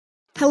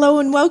Hello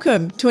and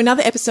welcome to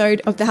another episode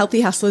of the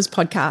Healthy Hustlers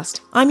podcast.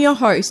 I'm your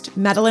host,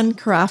 Madeline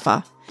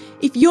Carafa.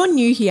 If you're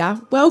new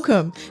here,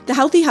 welcome. The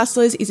Healthy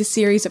Hustlers is a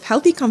series of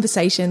healthy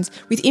conversations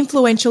with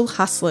influential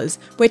hustlers,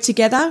 where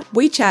together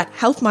we chat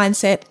health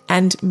mindset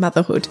and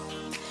motherhood.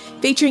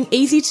 Featuring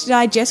easy to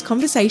digest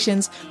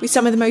conversations with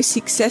some of the most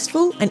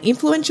successful and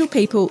influential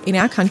people in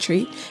our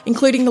country,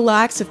 including the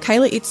likes of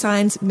Kayla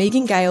Itzines,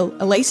 Megan Gale,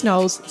 Elise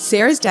Knowles,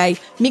 Sarah's Day,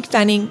 Mick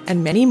Fanning,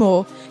 and many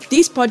more.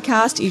 This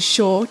podcast is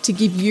sure to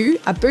give you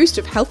a boost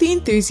of healthy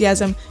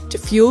enthusiasm to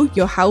fuel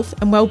your health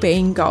and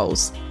well-being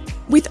goals.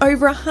 With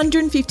over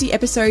 150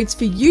 episodes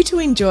for you to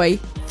enjoy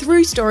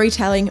through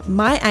storytelling,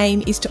 my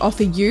aim is to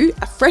offer you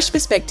a fresh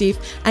perspective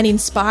and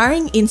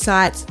inspiring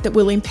insights that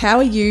will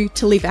empower you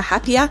to live a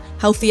happier,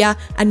 healthier,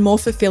 and more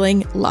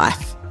fulfilling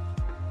life.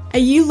 Are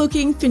you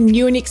looking for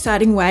new and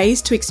exciting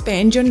ways to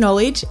expand your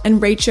knowledge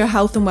and reach your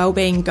health and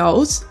well-being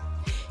goals?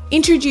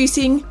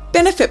 Introducing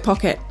Benefit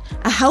Pocket,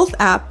 a health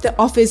app that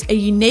offers a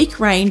unique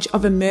range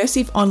of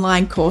immersive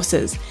online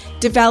courses,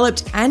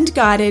 developed and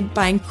guided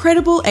by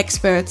incredible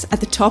experts at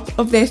the top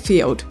of their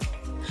field.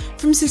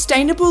 From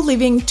sustainable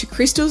living to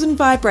crystals and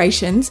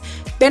vibrations,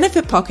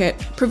 Benefit Pocket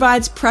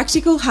provides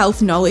practical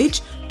health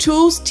knowledge,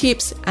 tools,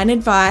 tips, and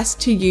advice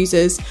to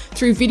users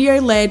through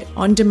video-led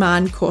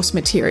on-demand course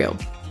material.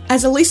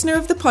 As a listener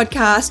of the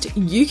podcast,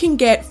 you can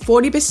get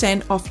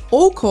 40% off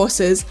all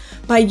courses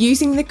by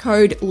using the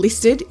code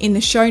listed in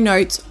the show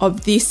notes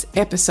of this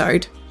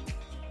episode.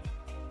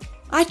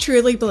 I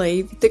truly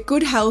believe that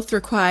good health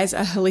requires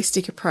a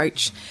holistic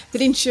approach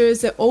that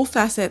ensures that all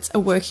facets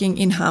are working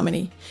in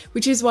harmony,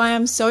 which is why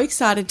I'm so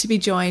excited to be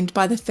joined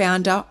by the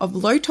founder of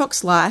Low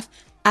Tox Life,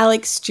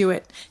 Alexx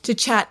Stuart, to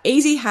chat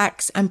easy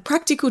hacks and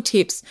practical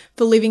tips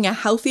for living a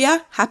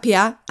healthier,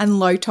 happier, and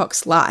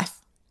low-tox life.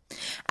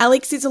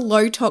 Alexx is a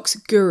low-tox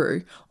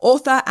guru,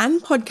 author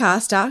and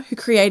podcaster who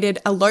created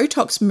a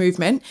low-tox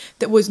movement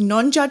that was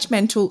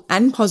non-judgmental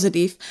and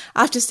positive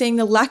after seeing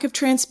the lack of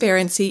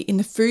transparency in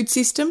the food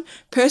system,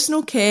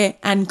 personal care,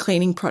 and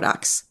cleaning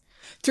products.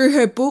 Through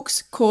her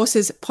books,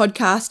 courses,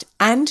 podcast,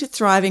 and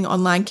thriving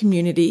online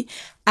community,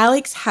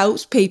 Alexx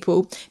helps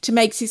people to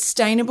make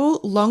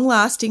sustainable,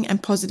 long-lasting,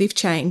 and positive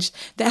change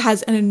that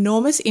has an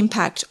enormous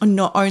impact on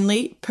not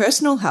only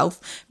personal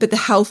health, but the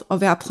health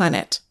of our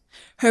planet.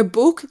 Her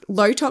book,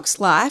 Low Tox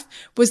Life,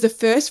 was the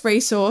first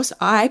resource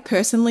I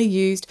personally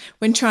used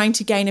when trying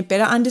to gain a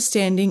better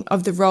understanding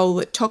of the role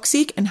that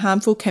toxic and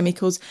harmful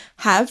chemicals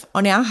have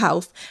on our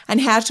health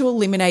and how to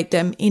eliminate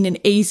them in an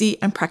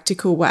easy and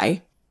practical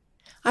way.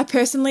 I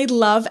personally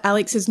love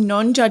Alexx's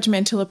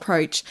non-judgmental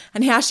approach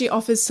and how she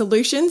offers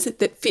solutions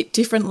that fit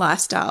different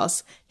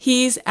lifestyles.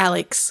 Here's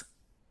Alexx.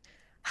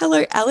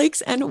 Hello,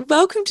 Alexx, and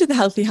welcome to the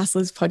Healthy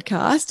Hustlers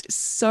podcast.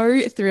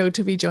 So thrilled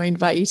to be joined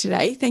by you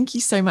today. Thank you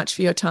so much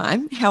for your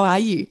time. How are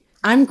you?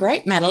 I'm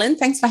great, Madeline.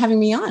 Thanks for having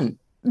me on.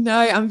 No,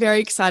 I'm very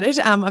excited.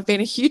 I've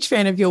been a huge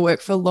fan of your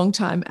work for a long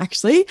time,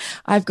 actually.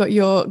 I've got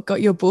your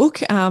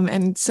book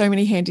and so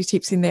many handy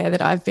tips in there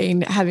that I've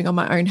been having on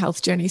my own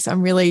health journey. So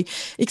I'm really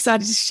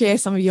excited to share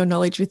some of your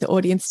knowledge with the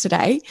audience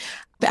today.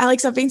 But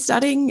Alexx, I've been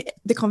studying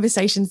the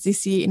conversations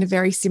this year in a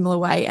very similar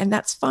way, and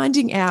that's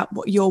finding out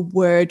what your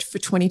word for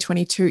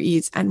 2022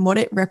 is and what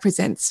it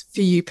represents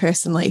for you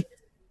personally.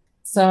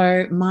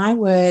 So my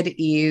word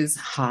is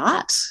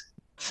heart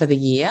for the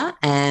year,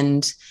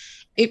 and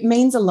it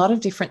means a lot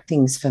of different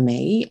things for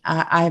me.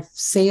 I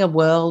see a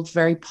world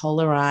very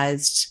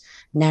polarized,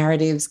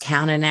 narratives,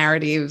 counter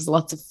narratives,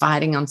 lots of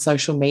fighting on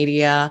social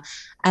media.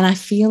 And I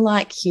feel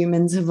like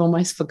humans have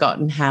almost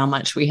forgotten how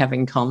much we have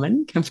in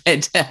common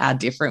compared to how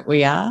different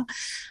we are.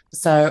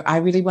 So I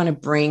really want to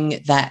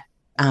bring that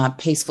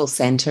peaceful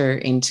center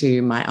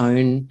into my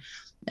own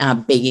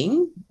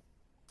being,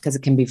 because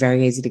it can be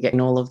very easy to get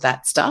in all of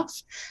that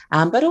stuff.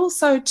 But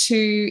also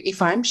to,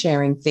 if I'm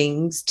sharing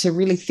things, to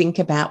really think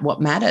about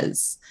what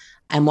matters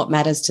and what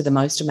matters to the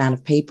most amount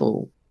of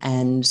people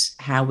and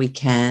how we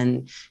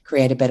can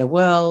create a better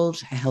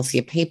world, a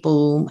healthier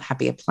people,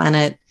 happier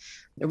planet.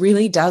 It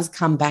really does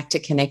come back to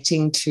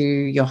connecting to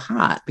your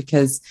heart,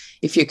 because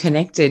if you're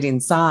connected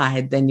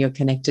inside, then you're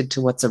connected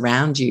to what's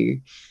around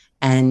you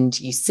and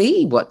you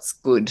see what's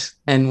good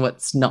and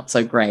what's not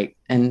so great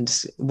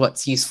and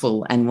what's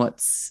useful and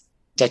what's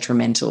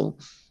detrimental.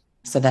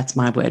 So that's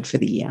my word for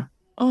the year.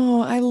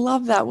 Oh, I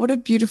love that. What a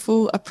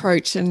beautiful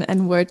approach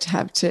and word to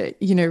have to,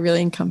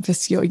 really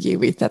encompass your year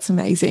with. That's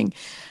amazing.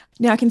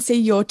 Now, I can see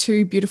your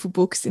two beautiful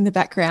books in the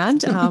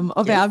background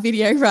of our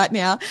video right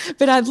now,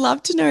 but I'd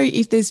love to know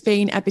if there's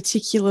been a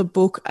particular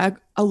book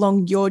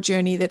along your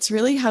journey that's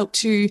really helped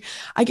to,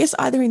 I guess,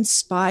 either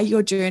inspire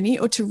your journey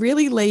or to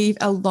really leave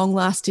a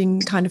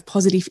long-lasting kind of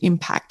positive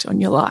impact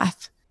on your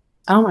life.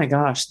 Oh my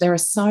gosh, there are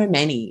so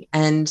many.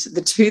 And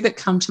the two that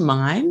come to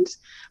mind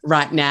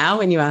right now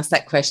when you ask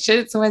that question,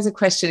 it's always a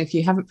question, if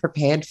you haven't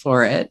prepared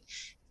for it,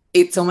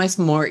 it's almost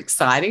more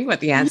exciting what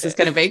the answer is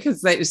going to be,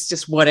 because it's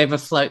just whatever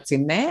floats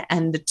in there.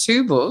 And the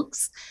two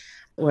books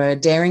were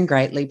Daring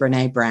Greatly,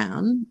 Brené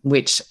Brown,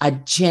 which I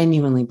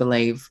genuinely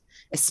believe,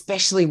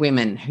 especially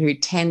women who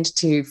tend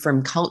to,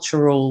 from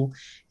cultural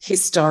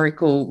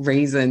historical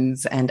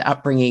reasons and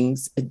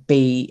upbringings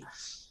be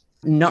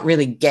not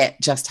really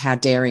get just how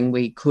daring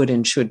we could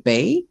and should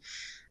be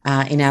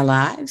in our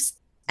lives.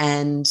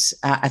 And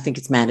I think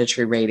it's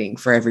mandatory reading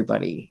for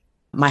everybody.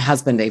 My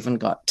husband even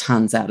got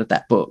tons out of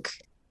that book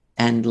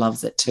and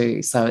loves it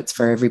too. So it's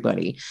for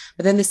everybody.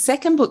 But then the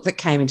second book that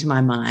came into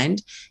my mind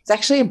is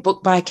actually a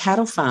book by a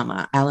cattle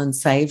farmer, Alan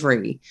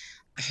Savory,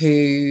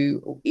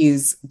 who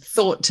is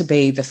thought to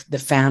be the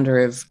founder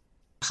of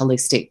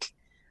holistic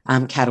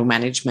cattle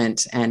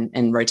management and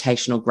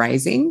rotational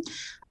grazing.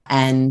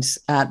 And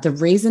the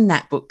reason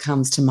that book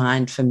comes to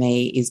mind for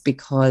me is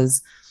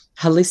because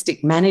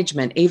holistic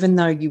management, even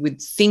though you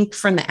would think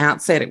from the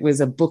outset it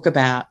was a book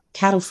about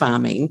cattle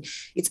farming,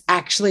 it's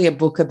actually a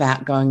book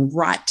about going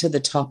right to the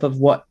top of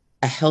what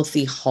a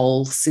healthy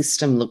whole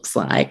system looks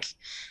like,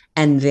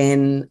 and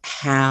then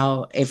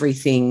how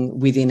everything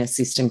within a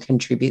system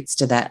contributes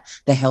to that,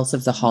 the health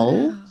of the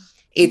whole. Wow.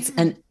 It's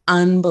an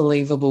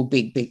unbelievable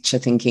big picture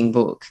thinking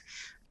book,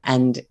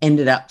 and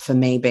ended up for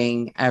me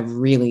being a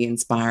really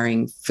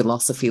inspiring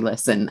philosophy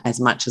lesson as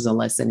much as a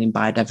lesson in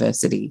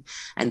biodiversity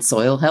and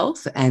soil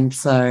health. And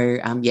so,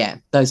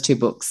 those two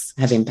books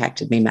have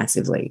impacted me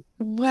massively.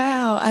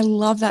 Wow, I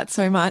love that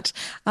so much.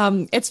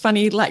 It's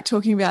funny, like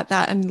talking about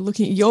that and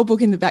looking at your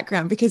book in the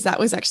background, because that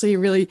was actually a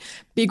really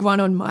big one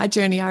on my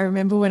journey. I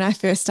remember when I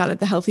first started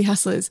the Healthy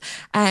Hustlers,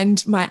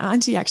 and my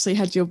auntie actually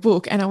had your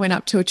book, and I went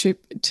up to a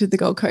trip to the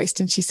Gold Coast,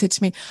 and she said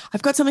to me,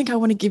 "I've got something I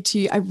want to give to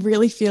you. I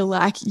really feel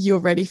like you're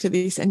ready for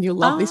this and you'll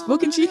love this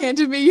book." And she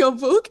handed me your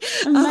book.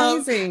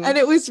 Amazing. And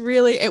it was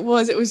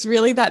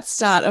really that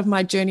start of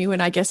my journey when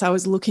I guess I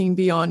was looking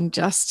beyond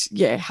just,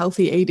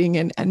 healthy eating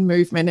and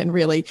movement, and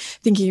really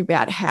thinking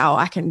about how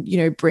I can,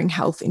 bring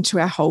health into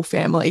our whole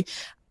family.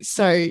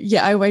 So,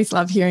 I always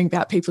love hearing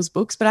about people's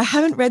books, but I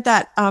haven't read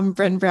that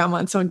Brené Brown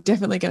one, so I'm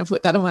definitely going to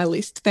put that on my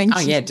list. Thank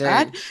you for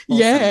that. Awesome.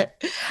 Yeah.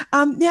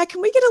 Now,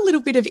 can we get a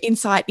little bit of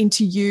insight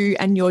into you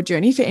and your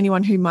journey for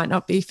anyone who might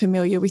not be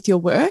familiar with your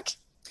work?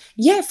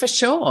 Yeah, for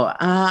sure.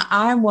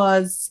 I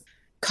was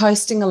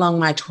coasting along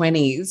my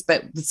 20s,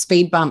 but the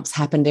speed bumps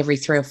happened every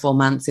 3 or 4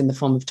 months in the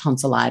form of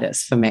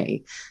tonsillitis for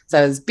me. So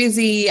I was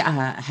busy.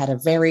 I had a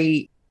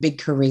very big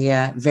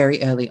career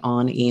very early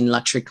on in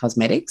luxury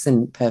cosmetics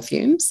and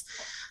perfumes,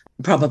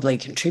 probably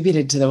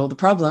contributed to all the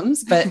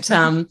problems. But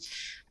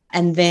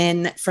and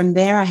then from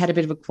there, I had a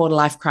bit of a quarter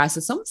life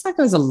crisis, almost like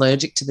I was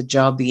allergic to the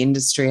job, the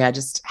industry. I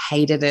just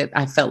hated it.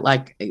 I felt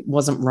like it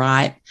wasn't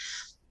right.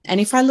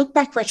 And if I look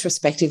back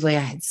retrospectively,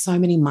 I had so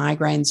many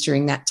migraines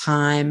during that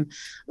time. I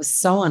was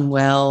so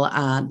unwell.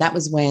 That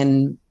was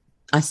when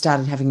I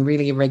started having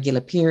really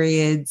irregular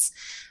periods.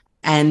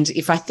 And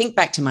if I think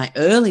back to my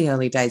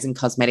early days in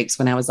cosmetics,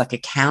 when I was like a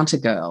counter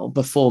girl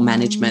before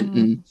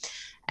management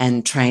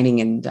and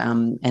training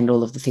and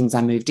all of the things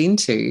I moved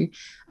into,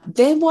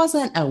 there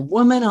wasn't a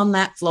woman on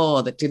that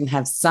floor that didn't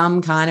have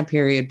some kind of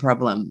period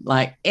problem.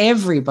 Like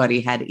everybody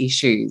had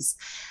issues.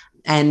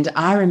 And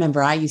I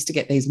remember I used to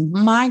get these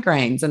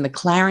migraines, and the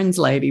Clarins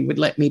lady would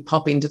let me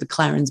pop into the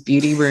Clarins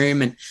beauty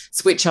room and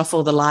switch off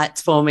all the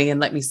lights for me and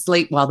let me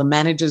sleep while the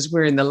managers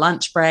were in the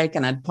lunch break,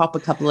 and I'd pop a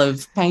couple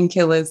of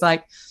painkillers.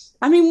 Like,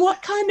 I mean,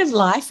 what kind of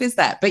life is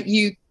that? But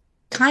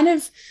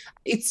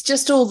it's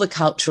just all the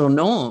cultural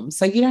norms.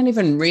 So you don't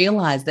even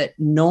realize that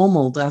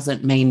normal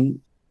doesn't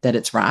mean that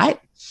it's right.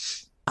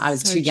 I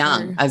was too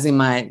young. I was in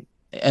my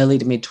early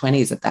to mid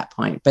 20s at that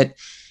point. But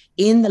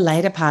in the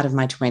later part of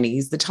my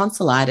 20s, the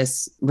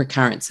tonsillitis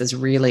recurrences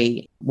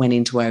really went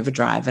into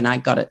overdrive, and I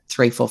got it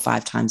 3, 4,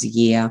 5 times a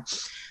year,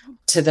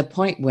 to the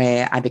point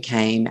where I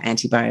became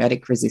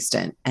antibiotic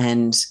resistant,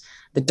 and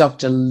the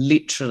doctor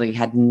literally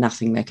had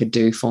nothing they could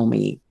do for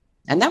me.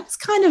 And that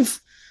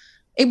was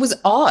it was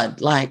odd,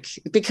 like,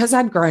 because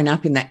I'd grown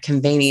up in that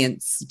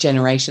convenience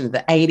generation of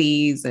the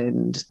 80s,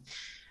 and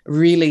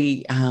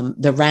really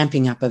the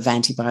ramping up of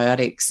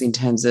antibiotics in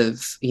terms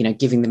of,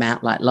 giving them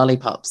out like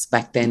lollipops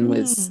back then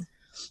was,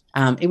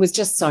 it was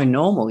just so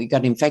normal. You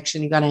got an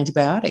infection, you got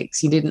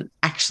antibiotics. You didn't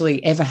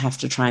actually ever have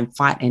to try and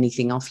fight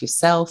anything off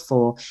yourself,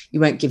 or you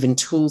weren't given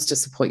tools to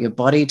support your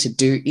body to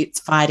do its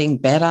fighting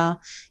better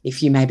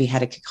if you maybe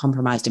had a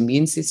compromised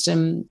immune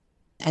system.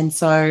 And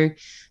so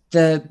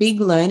the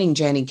big learning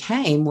journey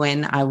came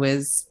when I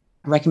was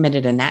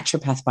recommended a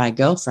naturopath by a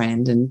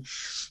girlfriend, and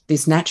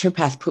this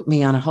naturopath put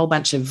me on a whole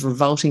bunch of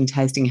revolting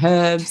tasting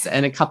herbs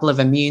and a couple of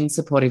immune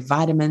supportive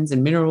vitamins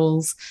and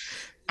minerals.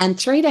 And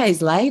 3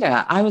 days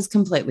later, I was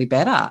completely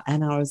better.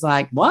 And I was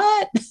like,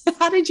 what?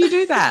 How did you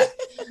do that?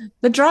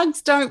 The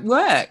drugs don't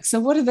work. So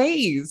what are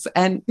these?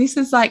 And this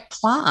is like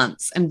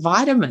plants and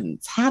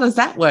vitamins. How does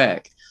that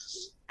work?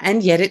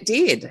 And yet it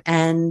did.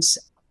 And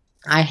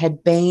I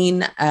had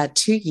been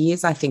 2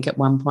 years, I think, at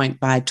one point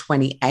by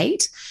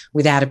 28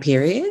 without a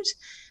period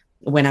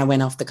when I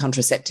went off the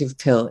contraceptive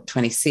pill at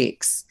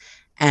 26.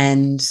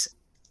 And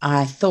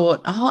I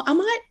thought, I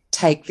might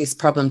take this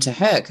problem to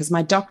her, because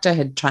my doctor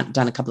had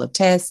done a couple of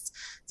tests,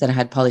 that I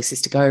had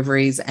polycystic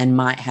ovaries and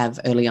might have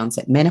early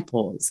onset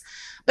menopause,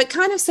 but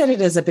kind of said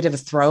it as a bit of a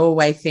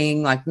throwaway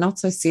thing, like not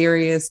so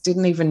serious,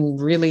 didn't even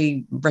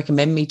really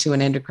recommend me to an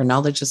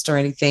endocrinologist or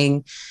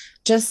anything.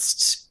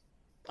 Just,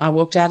 I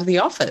walked out of the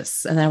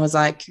office and I was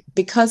like,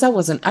 because I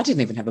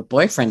didn't even have a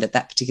boyfriend at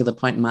that particular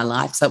point in my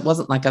life. So it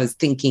wasn't like I was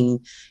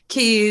thinking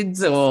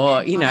kids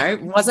or,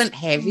 it wasn't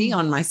heavy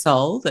on my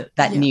soul,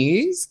 that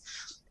news.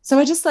 So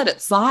I just let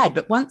it slide.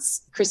 But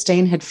once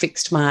Christine had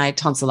fixed my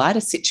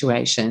tonsillitis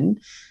situation,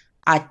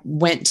 I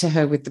went to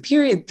her with the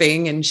period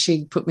thing and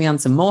she put me on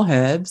some more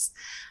herbs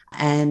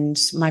and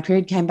my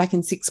period came back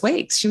in 6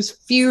 weeks. She was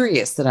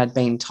furious that I'd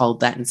been told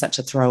that in such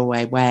a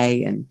throwaway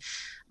way.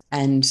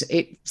 And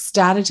it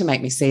started to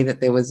make me see that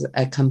there was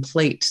a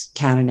complete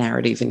counter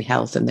narrative in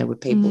health, and there were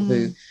people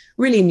who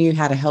really knew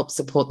how to help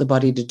support the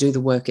body to do the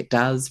work it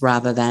does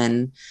rather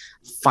than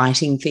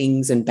fighting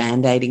things and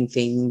band-aiding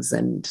things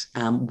and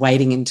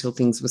waiting until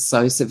things were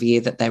so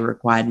severe that they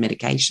required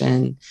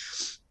medication.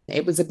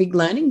 It was a big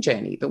learning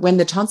journey. But when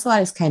the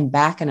tonsillitis came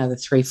back another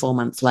 3-4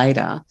 months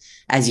later,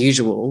 as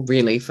usual,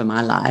 really, for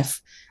my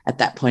life at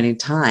that point in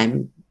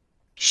time,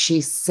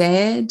 she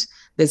said,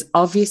 there's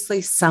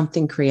obviously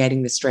something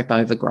creating the strep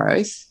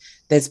overgrowth.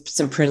 There's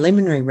some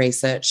preliminary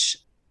research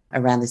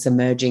around this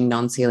emerging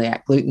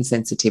non-celiac gluten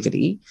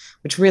sensitivity,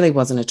 which really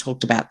wasn't a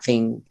talked about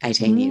thing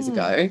 18 years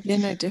ago. Yeah,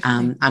 no,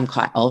 definitely. I'm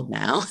quite old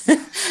now.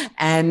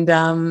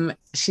 And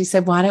she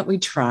said, why don't we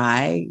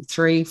try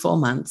 3-4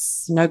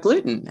 months no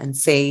gluten and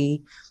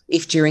see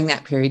if during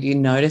that period you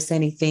notice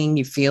anything,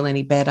 you feel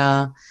any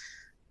better.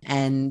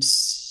 And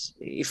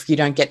if you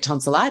don't get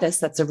tonsillitis,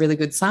 that's a really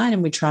good sign.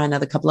 And we try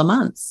another couple of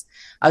months.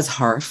 I was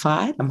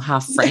horrified. I'm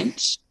half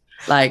French.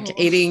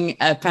 Eating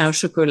a pain au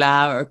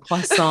chocolat or a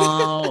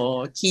croissant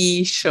or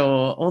quiche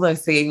or all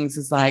those things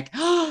is like,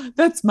 oh,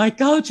 that's my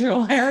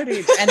cultural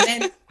heritage.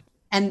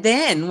 And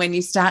then when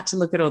you start to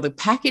look at all the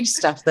packaged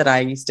stuff that I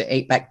used to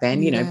eat back then,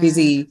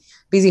 busy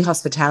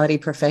hospitality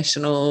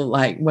professional,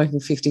 like working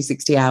 50,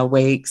 60-hour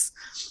weeks.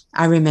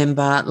 I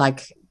remember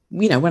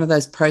one of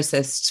those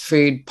processed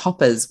food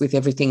poppers with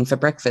everything for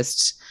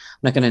breakfast.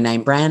 I'm not going to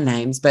name brand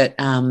names, but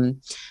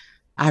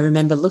I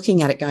remember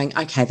looking at it going,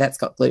 okay, that's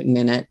got gluten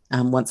in it.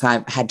 Once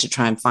I had to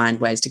try and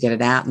find ways to get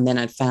it out. And then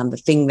I found the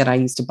thing that I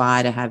used to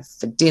buy to have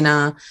for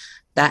dinner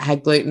that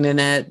had gluten in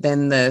it.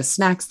 Then the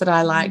snacks that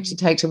I liked to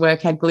take to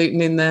work had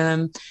gluten in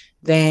them.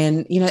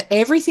 Then,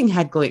 everything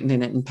had gluten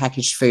in it in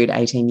packaged food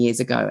 18 years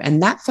ago.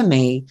 And that for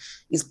me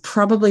is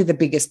probably the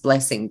biggest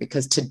blessing,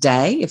 because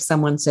today, if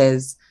someone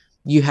says,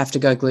 you have to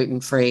go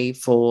gluten-free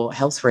for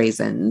health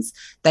reasons,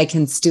 they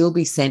can still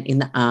be sent in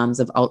the arms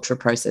of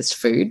ultra-processed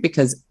food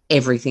because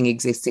everything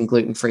exists in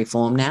gluten-free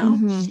form now.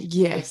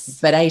 Yes.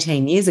 But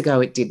 18 years ago,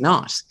 it did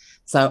not.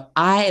 So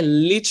I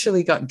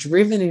literally got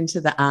driven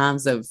into the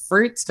arms of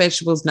fruits,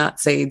 vegetables,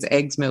 nuts, seeds,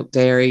 eggs, milk,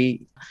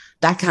 dairy,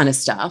 that kind of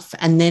stuff,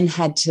 and then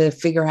had to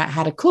figure out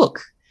how to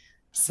cook.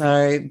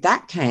 So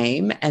that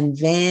came, and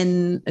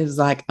then it was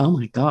like, oh,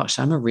 my gosh,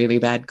 I'm a really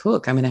bad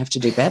cook. I'm going to have to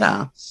do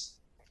better,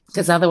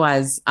 because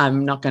otherwise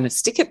I'm not going to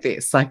stick at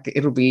this.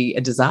 It'll be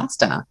a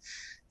disaster.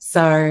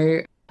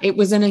 So it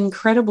was an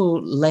incredible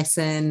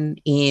lesson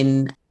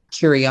in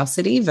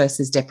curiosity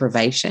versus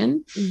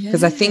deprivation,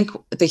 because I think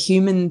the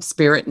human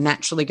spirit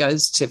naturally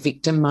goes to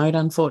victim mode,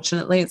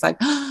 unfortunately. It's like,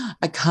 oh,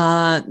 I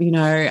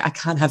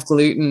can't have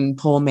gluten,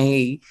 poor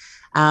me.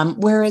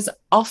 Whereas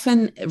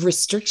often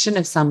restriction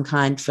of some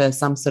kind for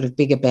some sort of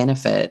bigger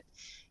benefit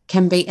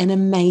can be an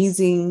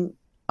amazing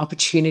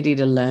opportunity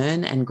to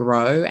learn and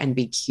grow and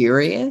be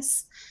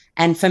curious.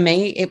 And for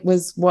me, it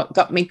was what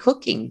got me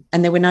cooking.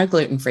 And there were no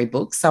gluten-free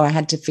books, so I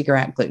had to figure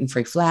out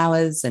gluten-free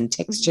flours and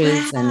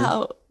textures.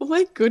 Wow. Oh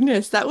my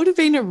goodness, that would have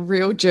been a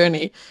real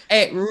journey.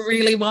 It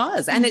really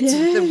was. And it's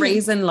the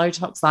reason Low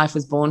Tox Life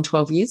was born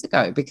 12 years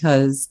ago,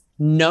 because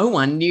no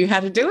one knew how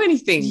to do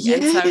anything. Yeah.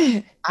 And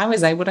so I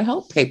was able to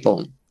help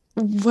people.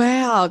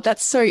 Wow,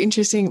 that's so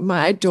interesting.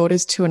 My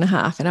daughter's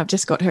 2.5 and I've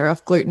just got her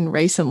off gluten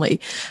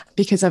recently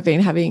because I've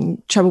been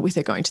having trouble with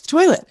her going to the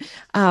toilet.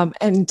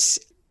 And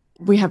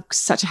we have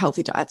such a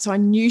healthy diet. So I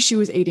knew she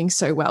was eating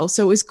so well.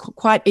 So it was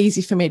quite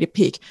easy for me to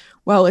pick,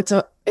 well,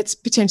 it's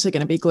potentially going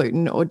to be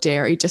gluten or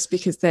dairy, just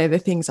because they're the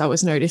things I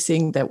was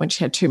noticing that when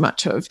she had too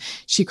much of,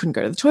 she couldn't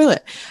go to the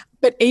toilet.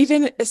 But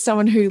even as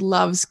someone who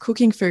loves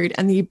cooking food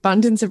and the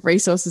abundance of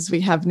resources we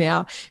have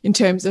now in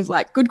terms of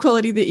good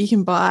quality that you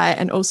can buy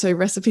and also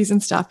recipes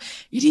and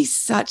stuff, it is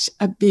such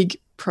a big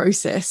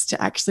process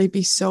to actually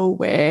be so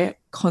aware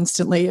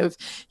constantly of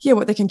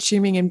what they're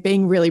consuming and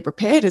being really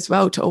prepared as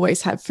well to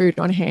always have food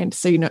on hand,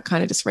 so you're not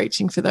kind of just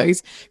reaching for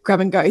those grab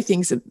and go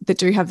things that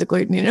do have the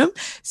gluten in them.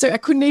 So I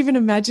couldn't even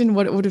imagine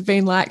what it would have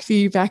been like for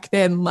you back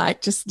then,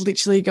 just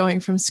literally going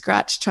from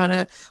scratch, trying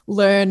to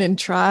learn and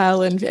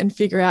trial and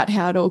figure out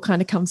how it all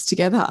kind of comes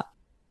together.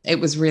 It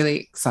was really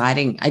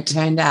exciting. It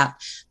turned out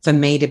for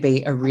me to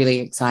be a really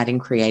exciting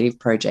creative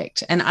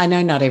project. And I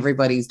know not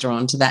everybody's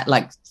drawn to that.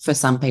 For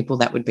some people,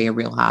 that would be a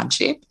real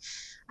hardship.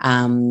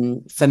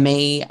 For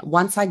me,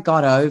 once I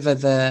got over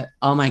the,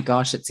 oh my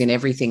gosh, it's in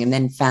everything, and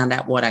then found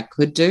out what I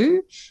could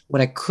do,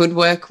 what I could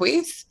work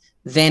with,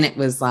 then it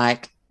was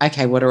like,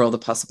 okay, what are all the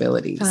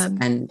possibilities?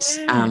 And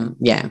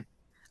yeah.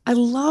 I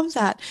love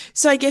that.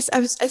 So I guess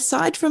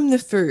aside from the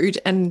food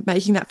and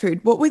making that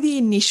food, what were the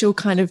initial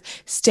kind of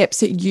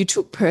steps that you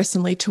took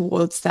personally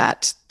towards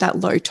that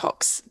low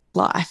tox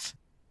life?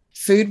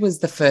 Food was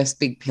the first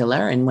big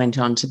pillar and went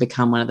on to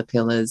become one of the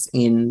pillars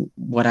in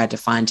what I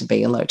define to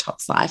be a low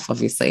tox life,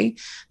 obviously.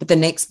 But the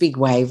next big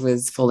wave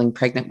was falling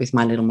pregnant with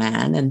my little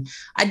man. And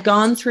I'd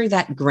gone through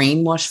that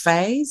greenwash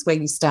phase where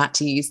you start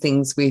to use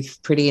things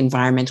with pretty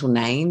environmental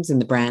names in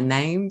the brand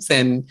names,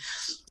 and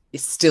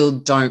still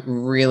don't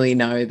really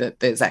know that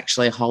there's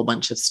actually a whole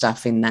bunch of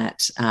stuff in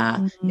that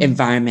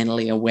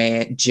environmentally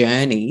aware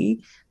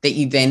journey that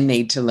you then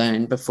need to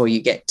learn before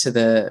you get to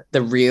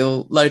the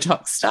real low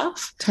tox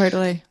stuff.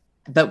 Totally.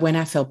 But when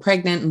I fell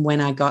pregnant and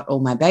when I got all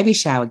my baby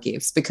shower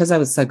gifts, because I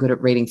was so good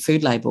at reading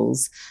food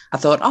labels, I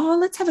thought, oh,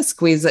 let's have a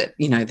squeeze at,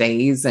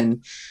 these.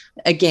 And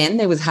again,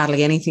 there was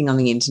hardly anything on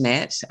the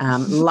internet.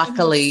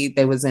 Luckily,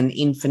 there was an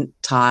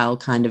infantile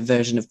kind of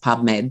version of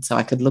PubMed, so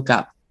I could look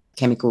up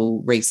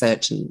chemical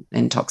research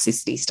and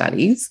toxicity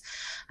studies.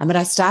 But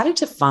I started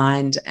to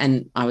find,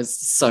 and I was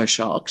so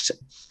shocked,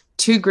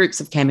 2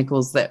 groups of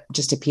chemicals that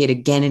just appeared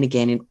again and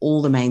again in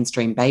all the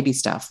mainstream baby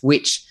stuff,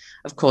 which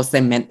of course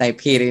then meant they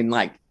appeared in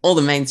like all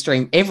the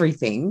mainstream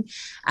everything,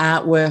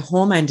 were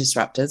hormone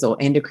disruptors or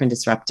endocrine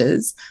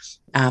disruptors,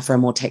 for a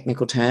more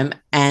technical term,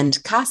 and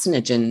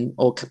carcinogen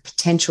or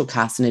potential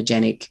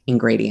carcinogenic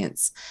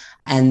ingredients.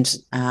 And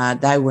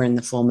they were in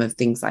the form of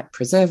things like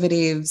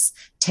preservatives,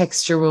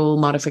 textural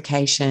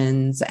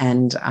modifications.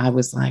 And I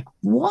was like,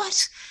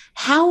 what?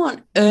 How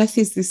on earth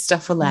is this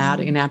stuff allowed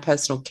in our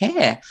personal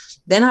care?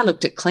 Then I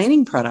looked at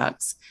cleaning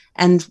products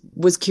and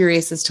was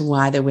curious as to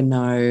why there were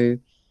no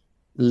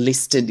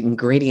listed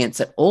ingredients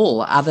at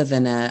all other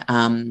than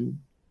an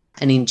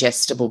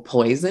ingestible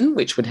poison,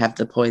 which would have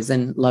the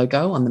poison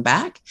logo on the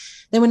back.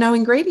 There were no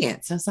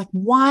ingredients. I was like,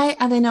 why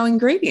are there no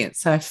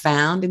ingredients? So I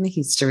found in the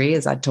history,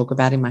 as I talk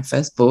about in my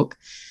first book,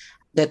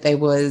 that there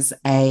was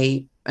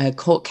a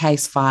court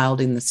case filed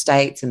in the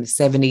States in the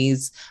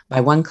 70s by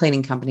one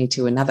cleaning company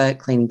to another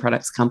cleaning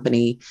products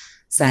company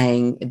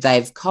saying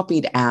they've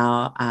copied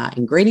our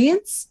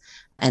ingredients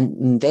and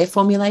in their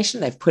formulation,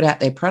 they've put out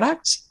their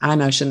product. I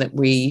notion that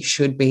we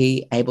should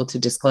be able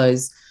to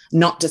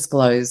not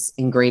disclose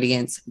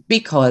ingredients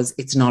because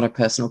it's not a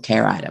personal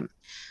care item,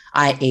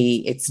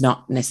 i.e. it's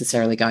not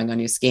necessarily going on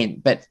your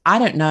skin. But I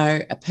don't know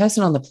a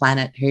person on the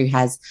planet who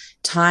has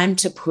time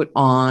to put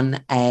on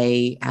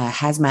a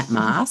hazmat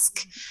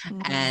mask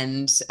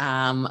and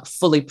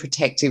fully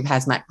protective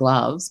hazmat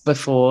gloves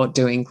before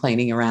doing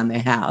cleaning around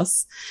their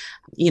house.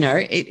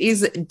 It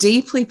is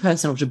deeply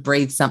personal to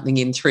breathe something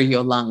in through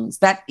your lungs.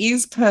 That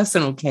is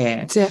personal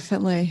care.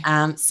 Definitely.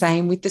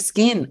 Same with the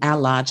skin, our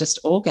largest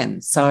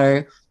organ.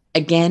 So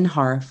again,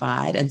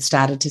 horrified, and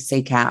started to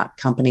seek out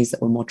companies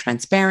that were more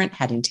transparent,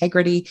 had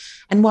integrity.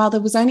 And while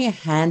there was only a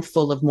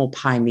handful of more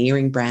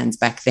pioneering brands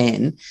back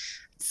then,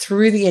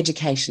 through the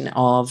education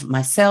of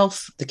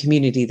myself, the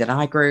community that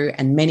I grew,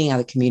 and many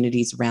other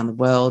communities around the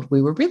world,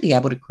 we were really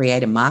able to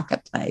create a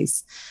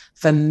marketplace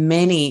for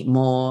many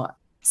more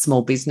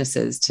small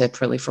businesses to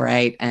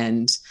proliferate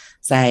and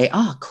say,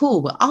 oh,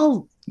 cool, well,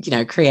 I'll,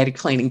 create a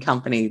cleaning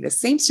company. There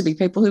seems to be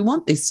people who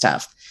want this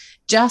stuff.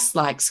 Just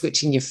like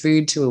switching your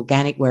food to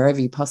organic wherever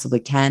you possibly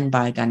can,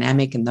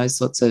 biodynamic and those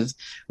sorts of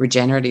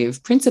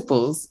regenerative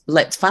principles,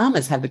 let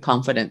farmers have the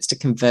confidence to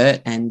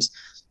convert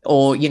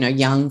or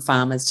young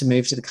farmers to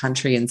move to the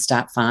country and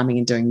start farming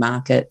and doing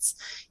markets.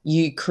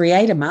 You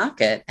create a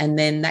market, and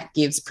then that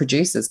gives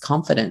producers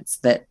confidence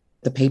that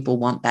the people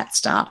want that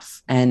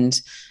stuff.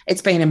 And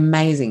it's been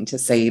amazing to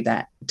see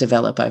that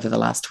develop over the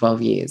last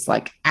 12 years,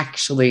 like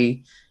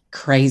actually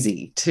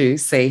crazy to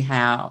see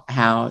how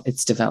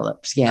it's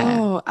developed. Yeah.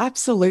 Oh,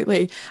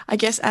 absolutely. I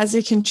guess as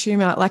a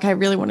consumer, like I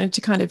really wanted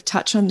to kind of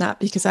touch on that,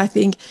 because I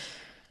think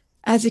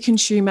as a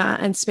consumer,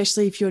 and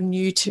especially if you're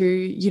new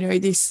to,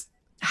 this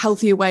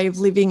healthier way of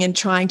living and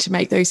trying to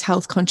make those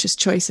health conscious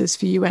choices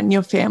for you and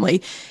your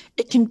family,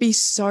 it can be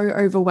so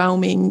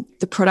overwhelming,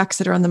 the products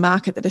that are on the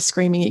market that are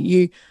screaming at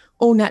you,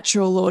 all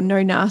natural or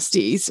no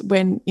nasties,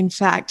 when in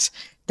fact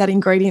that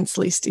ingredients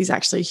list is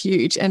actually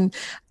huge. And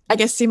I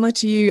guess similar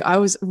to you, I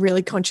was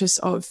really conscious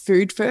of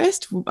food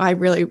first. I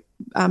really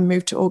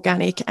moved to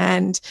organic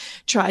and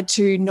tried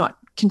to not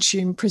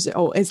consume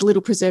or as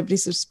little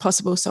preservatives as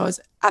possible. So I was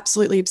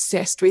absolutely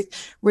obsessed with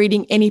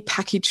reading any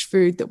packaged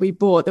food that we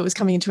bought that was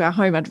coming into our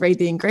home. I'd read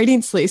the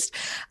ingredients list.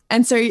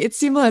 And so it's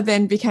similar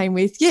then became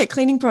with,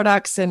 cleaning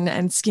products and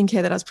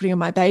skincare that I was putting on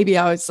my baby.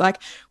 I was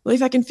like, well,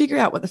 if I can figure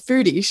out what the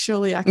food is,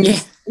 surely I can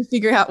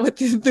figure out what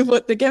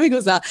the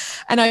chemicals are.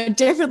 And I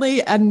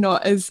definitely am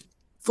not as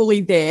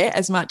fully there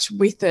as much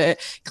with the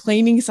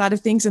cleaning side of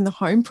things and the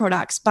home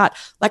products. But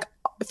like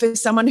for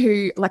someone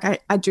who, like,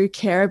 I do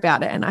care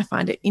about it and I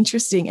find it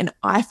interesting and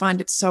I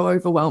find it so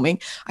overwhelming.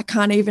 I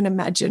can't even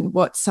imagine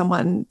what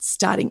someone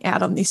starting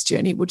out on this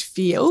journey would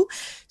feel.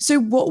 So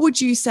what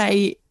would you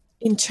say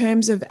in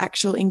terms of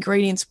actual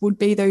ingredients would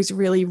be those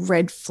really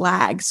red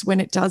flags when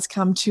it does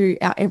come to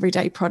our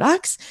everyday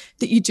products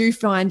that you do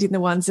find in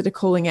the ones that are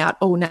calling out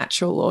all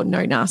natural or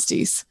no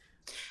nasties?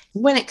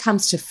 When it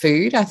comes to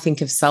food, I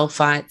think of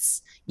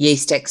sulfites,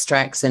 yeast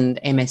extracts, and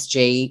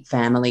MSG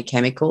family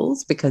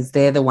chemicals, because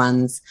they're the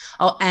ones,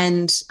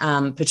 and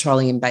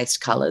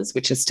petroleum-based colours,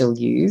 which are still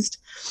used,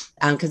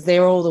 because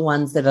they're all the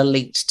ones that are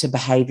linked to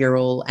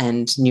behavioural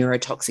and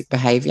neurotoxic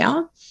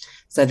behaviour.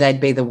 So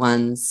they'd be the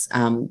ones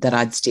that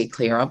I'd steer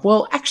clear of.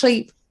 Well,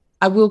 actually,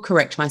 I will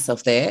correct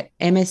myself there.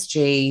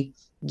 MSG,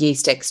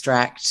 yeast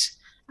extract,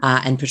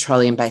 and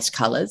petroleum-based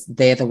colours,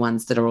 they're the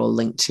ones that are all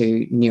linked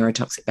to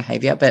neurotoxic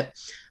behaviour. But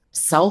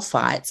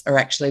sulfites are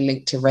actually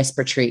linked to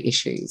respiratory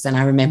issues. And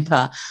I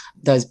remember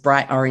those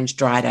bright orange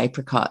dried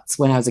apricots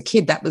when I was a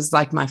kid. That was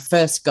like my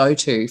first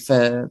go-to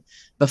for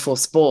before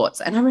sports.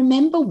 And I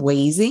remember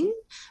wheezing,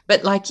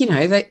 but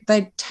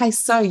they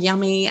taste so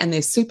yummy and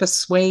they're super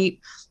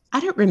sweet. I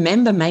don't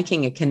remember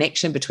making a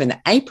connection between the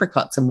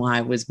apricots and why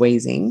I was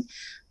wheezing,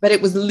 but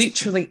it was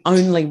literally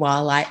only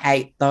while I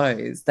ate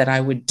those that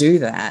I would do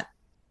that.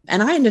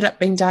 And I ended up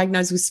being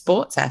diagnosed with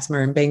sports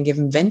asthma and being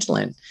given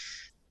Ventolin.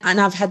 And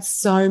I've had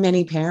so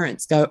many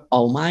parents go,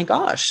 oh my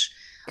gosh,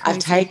 crazy.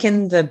 I've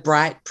taken the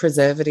bright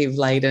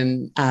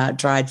preservative-laden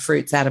dried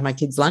fruits out of my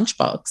kids'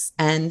 lunchbox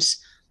and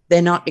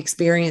they're not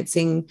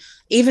experiencing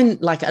even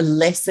like a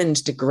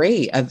lessened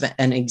degree of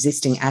an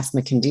existing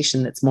asthma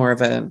condition that's more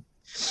of a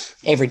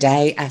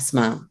everyday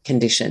asthma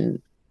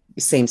condition.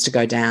 Seems to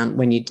go down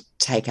when you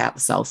take out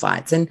the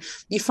sulfites. And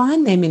you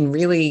find them in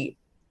really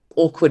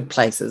awkward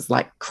places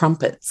like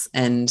crumpets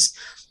and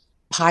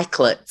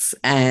pikelets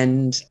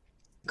and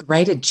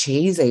grated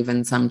cheese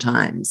even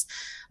sometimes.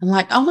 I'm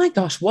like, oh my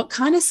gosh, what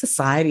kind of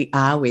society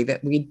are we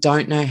that we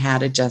don't know how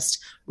to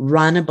just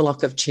run a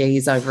block of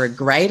cheese over a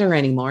grater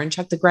anymore and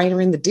chuck the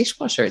grater in the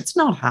dishwasher? It's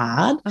not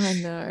hard. I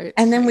know.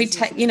 And then we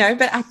take,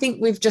 but I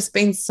think we've just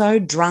been so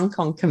drunk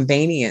on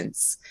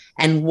convenience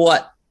and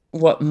what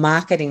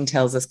marketing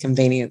tells us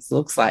convenience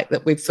looks like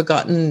that we've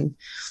forgotten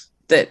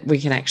that we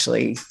can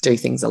actually do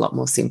things a lot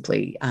more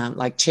simply,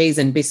 like cheese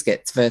and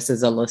biscuits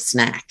versus a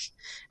snack.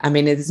 I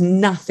mean, there's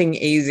nothing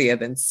easier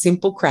than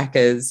simple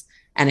crackers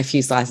and a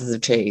few slices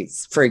of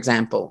cheese, for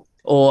example,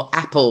 or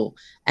apple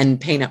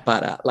and peanut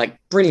butter, like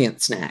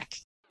brilliant snack.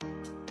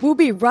 We'll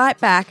be right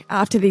back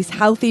after this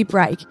healthy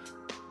break.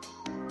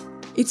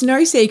 It's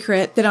no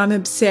secret that I'm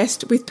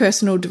obsessed with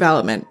personal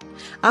development.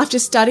 After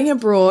studying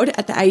abroad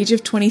at the age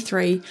of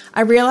 23,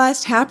 I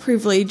realised how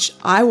privileged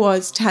I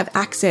was to have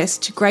access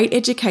to great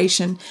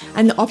education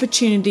and the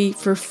opportunity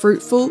for a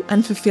fruitful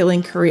and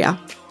fulfilling career.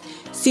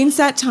 Since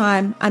that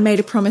time, I made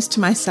a promise to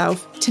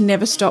myself to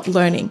never stop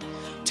learning,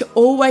 to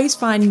always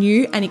find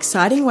new and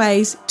exciting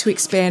ways to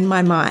expand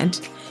my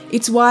mind.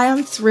 It's why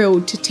I'm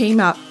thrilled to team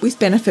up with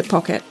Benefit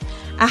Pocket,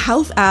 a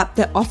health app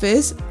that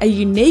offers a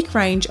unique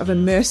range of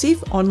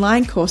immersive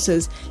online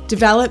courses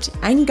developed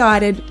and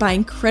guided by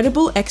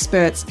incredible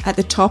experts at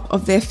the top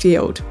of their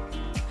field.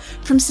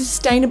 From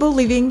sustainable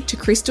living to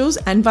crystals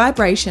and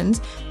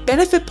vibrations,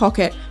 Benefit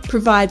Pocket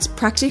provides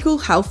practical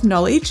health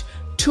knowledge,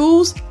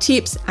 tools,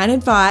 tips, and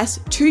advice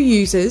to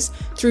users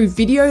through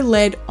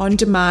video-led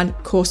on-demand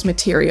course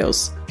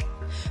materials.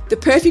 The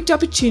perfect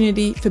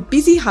opportunity for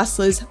busy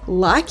hustlers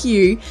like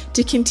you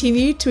to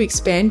continue to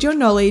expand your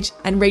knowledge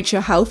and reach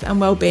your health and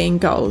well-being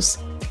goals.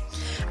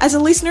 As a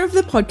listener of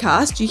the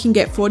podcast, you can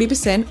get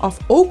 40% off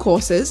all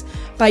courses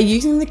by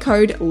using the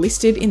code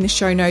listed in the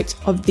show notes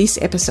of this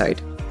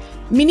episode.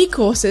 Mini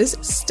courses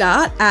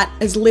start at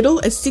as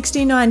little as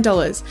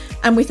 $69,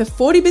 and with a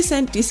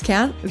 40%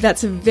 discount,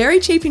 that's a very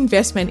cheap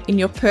investment in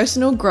your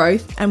personal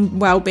growth and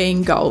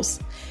well-being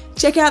goals.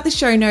 Check out the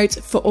show notes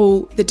for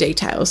all the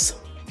details.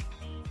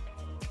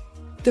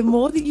 The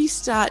more that you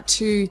start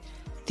to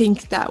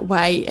think that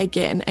way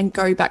again and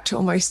go back to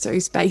almost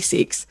those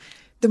basics,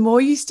 the more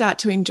you start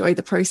to enjoy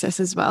the process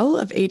as well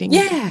of eating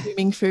and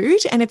consuming food.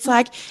 And it's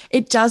like,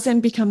 it does then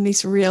become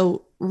this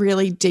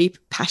really deep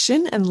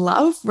passion and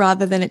love,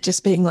 rather than it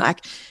just being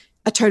like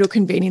a total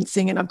convenience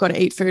thing and I've got to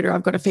eat food or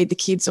I've got to feed the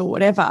kids or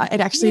whatever.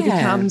 It actually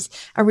becomes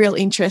a real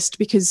interest,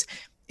 because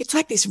it's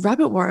like this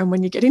rabbit warren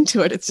when you get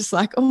into it. It's just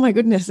like, oh my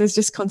goodness, there's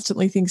just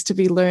constantly things to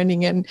be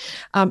learning and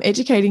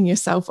educating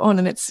yourself on.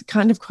 And it's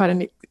kind of quite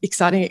an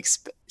exciting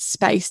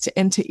space to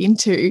enter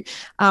into,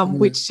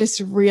 which just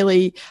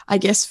really, I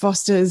guess,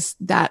 fosters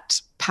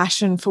that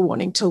passion for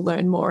wanting to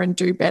learn more and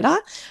do better.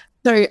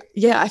 So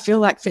yeah, I feel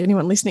like for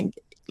anyone listening,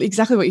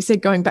 exactly what you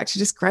said, going back to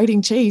just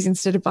grating cheese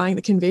instead of buying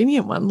the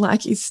convenient one,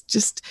 like, it's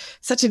just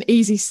such an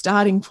easy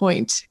starting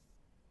point.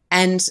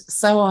 And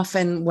so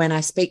often when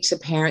I speak to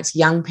parents,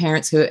 young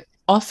parents, who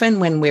often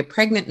when we're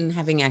pregnant and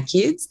having our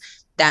kids,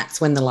 that's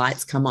when the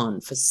lights come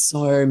on for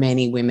so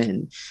many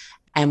women.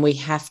 and we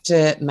have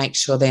to make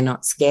sure they're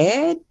not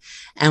scared,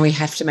 and we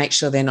have to make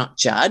sure they're not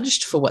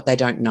judged for what they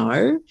don't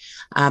know.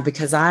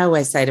 Because I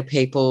always say to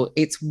people,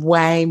 it's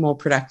way more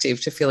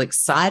productive to feel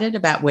excited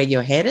about where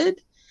you're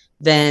headed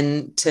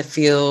than to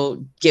feel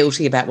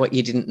guilty about what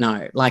you didn't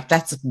know. Like,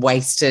 that's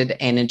wasted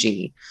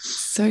energy.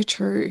 So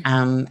true.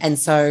 And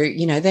so,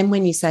 you know, then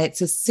when you say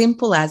it's as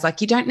simple as,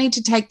 like, you don't need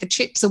to take the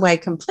chips away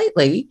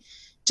completely,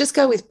 just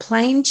go with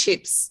plain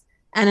chips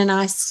and a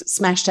nice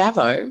smashed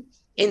avo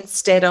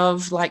instead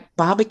of like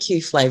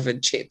barbecue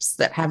flavored chips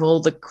that have all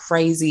the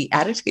crazy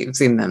additives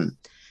in them.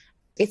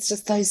 It's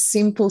just those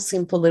simple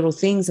little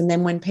things. And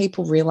then when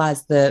people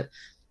realize that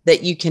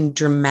you can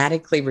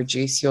dramatically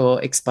reduce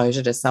your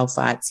exposure to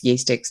sulfites,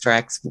 yeast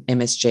extracts,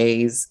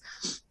 MSGs,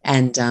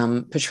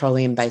 and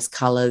petroleum-based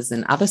colours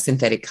and other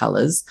synthetic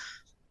colours,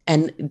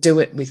 and do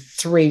it with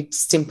 3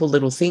 simple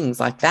little things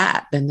like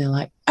that, then they're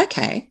like,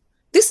 okay,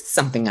 this is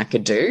something I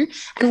could do.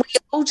 And we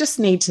all just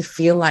need to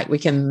feel like we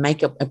can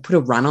put a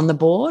run on the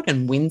board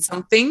and win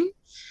something.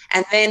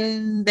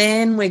 And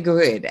then we're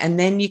good. And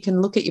then you can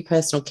look at your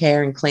personal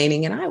care and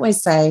cleaning. And I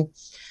always say,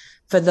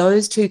 for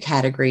those 2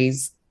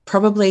 categories,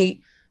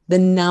 probably the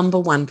number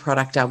 1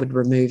 product I would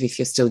remove if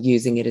you're still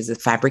using it is a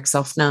fabric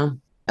softener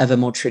of a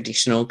more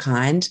traditional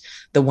kind,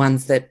 the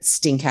ones that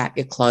stink out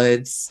your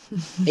clothes,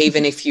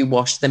 even if you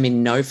wash them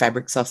in no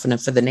fabric softener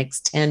for the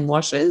next 10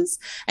 washes,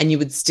 and you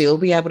would still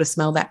be able to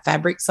smell that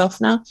fabric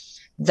softener.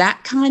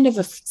 That kind of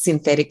a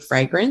synthetic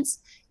fragrance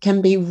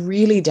can be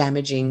really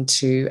damaging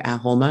to our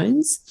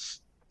hormones.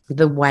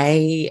 The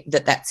way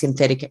that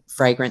synthetic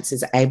fragrance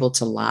is able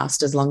to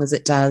last as long as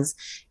it does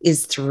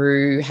is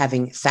through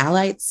having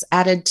phthalates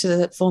added to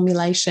the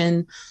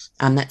formulation.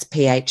 That's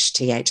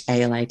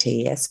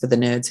PHTHALATES for the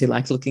nerds who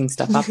like looking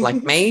stuff up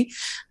like me.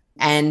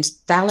 And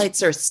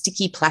phthalates are a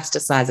sticky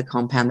plasticizer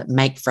compound that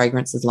make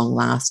fragrances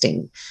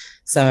long-lasting.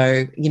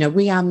 So, you know,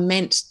 we are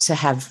meant to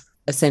have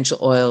essential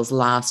oils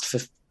last for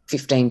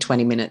 15,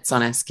 20 minutes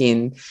on our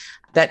skin.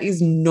 That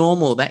is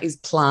normal. That is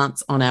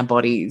plants on our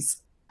bodies.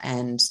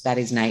 And that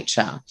is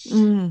nature.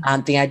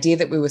 The idea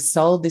that we were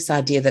sold this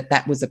idea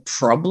that was a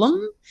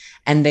problem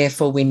and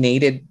therefore we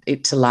needed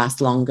it to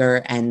last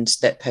longer, and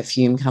that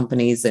perfume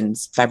companies and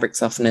fabric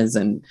softeners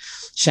and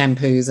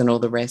shampoos and all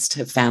the rest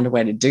have found a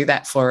way to do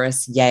that for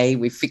us. Yay,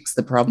 we fixed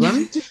the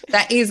problem.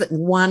 That is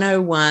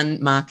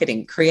 101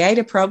 marketing. Create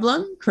a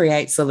problem,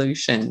 create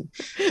solution.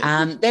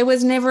 There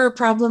was never a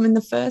problem in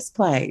the first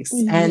place.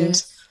 Yes.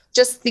 And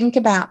just think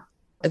about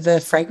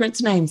the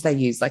fragrance names they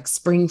use, like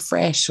Spring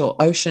Fresh or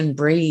Ocean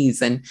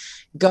Breeze, and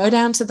go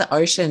down to the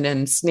ocean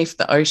and sniff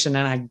the ocean,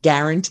 and I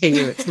guarantee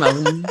you it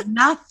smells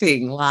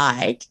nothing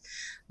like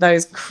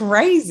those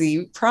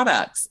crazy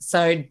products.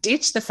 So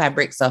ditch the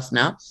fabric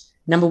softener.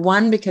 Number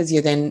 1, because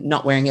you're then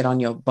not wearing it on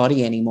your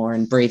body anymore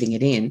and breathing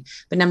it in.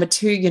 But number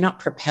 2, you're not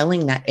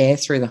propelling that air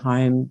through the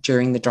home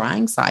during the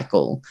drying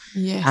cycle.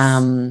 Yes.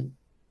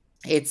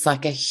 It's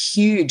like a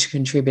huge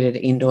contributor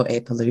to indoor air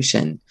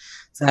pollution.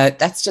 So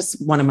that's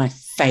just one of my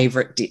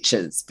favorite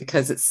ditches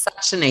because it's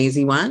such an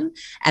easy one.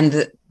 And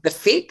the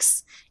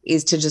fix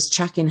is to just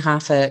chuck in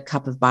half a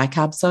cup of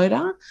bicarb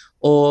soda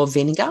or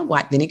vinegar,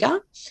 white vinegar.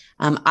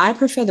 I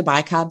prefer the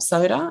bicarb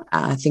soda.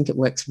 I think it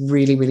works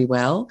really, really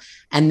well.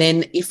 And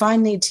then if I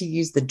need to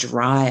use the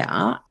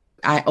dryer,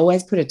 I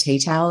always put a tea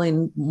towel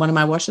in one of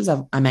my washes.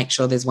 I make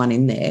sure there's one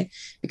in there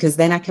because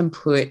then I can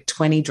put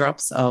 20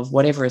 drops of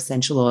whatever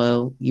essential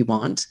oil you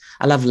want.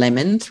 I love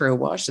lemon through a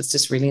wash. It's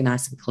just really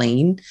nice and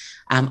clean.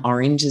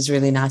 Orange is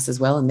really nice as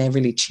well, and they're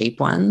really cheap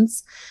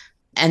ones.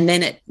 And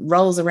then it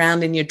rolls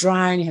around in your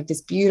dryer and you have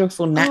this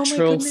beautiful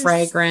natural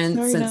fragrance.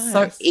 So and nice.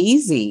 So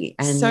easy.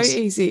 And so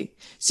easy.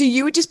 So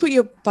you would just put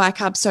your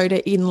bicarb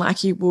soda in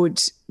like you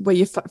would where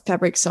your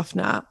fabric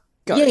softener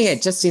goes. Yeah,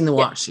 just in the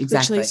wash,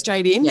 exactly. Literally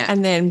straight in,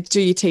 and then do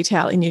your tea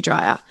towel in your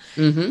dryer.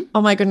 Mm-hmm.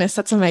 Oh my goodness,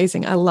 that's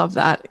amazing. I love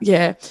that.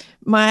 Yeah,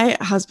 my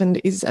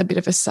husband is a bit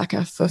of a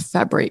sucker for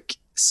fabric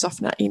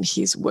softener in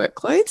his work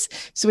clothes.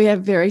 So we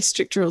have very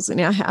strict rules in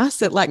our house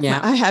that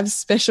I have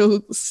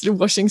special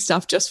washing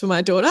stuff just for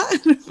my daughter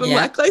and for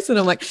my clothes. And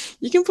I'm like,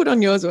 you can put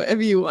on yours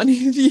whatever you want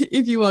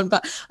if you want,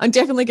 but I'm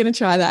definitely going to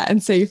try that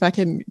and see if I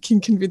can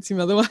convince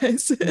him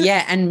otherwise.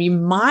 Yeah. And you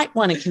might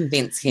want to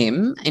convince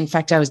him. In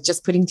fact, I was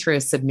just putting through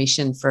a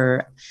submission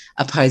for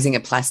opposing a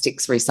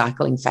plastics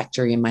recycling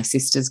factory in my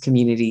sister's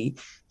community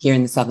here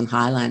in the Southern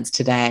Highlands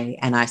today,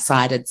 and I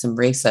cited some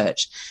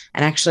research.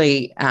 And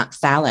actually,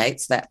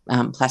 phthalates, that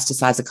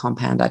plasticizer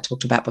compound I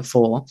talked about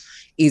before,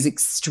 is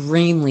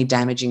extremely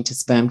damaging to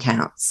sperm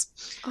counts.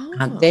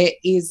 Oh. There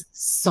is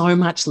so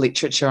much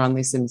literature on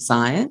this in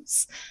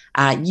science.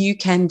 You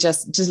can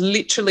just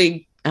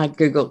literally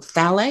Google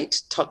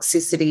phthalate,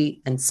 toxicity,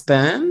 and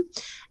sperm,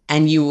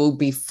 and you will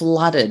be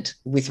flooded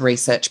with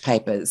research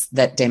papers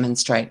that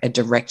demonstrate a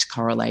direct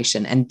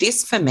correlation. And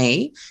this, for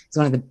me, is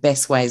one of the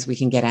best ways we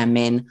can get our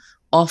men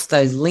off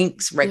those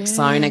Lynx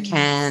Rexona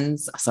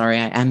cans. Sorry,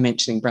 I am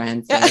mentioning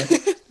brands there.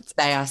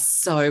 They are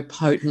so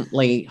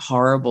potently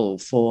horrible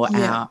for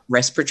our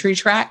respiratory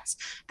tracts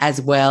as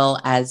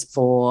well as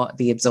for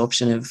the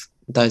absorption of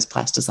those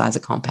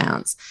plasticizer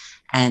compounds.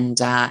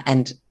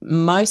 And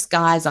most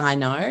guys I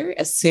know,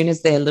 as soon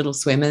as their little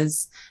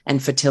swimmers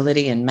and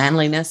fertility and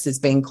manliness is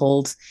being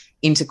called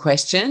into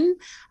question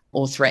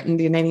or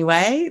threatened in any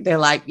way, they're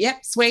like,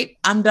 yep, sweet,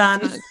 I'm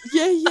done.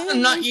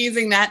 I'm not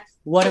using that.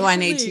 What do I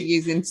need to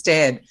use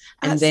instead?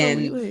 And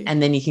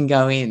then you can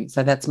go in.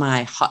 So that's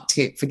my hot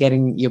tip for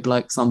getting your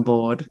blokes on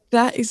board.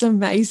 That is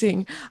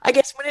amazing. I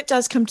guess when it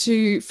does come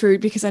to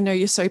food, because I know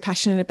you're so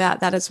passionate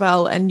about that as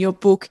well, and your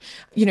book,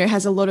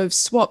 has a lot of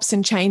swaps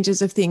and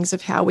changes of things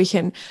of how we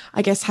can,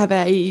 I guess, have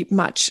a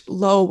much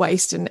lower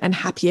waste and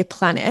happier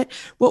planet.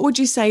 What would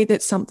you say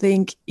that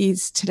something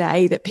is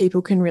today that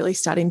people can really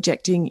start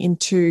injecting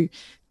into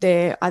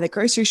their either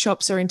grocery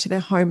shops or into their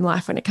home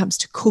life when it comes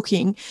to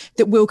cooking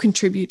that will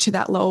contribute to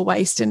that lower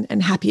waste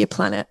and happier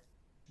planet?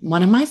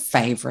 One of my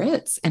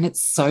favorites, and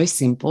it's so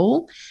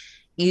simple,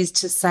 is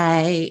to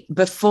say,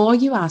 before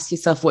you ask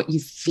yourself what you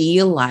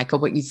feel like or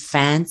what you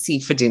fancy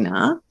for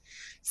dinner,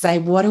 say,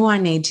 what do I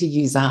need to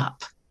use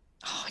up?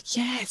 Oh,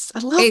 yes. I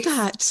love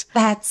that.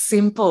 That's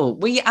simple.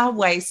 We are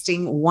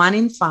wasting 1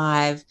 in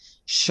 5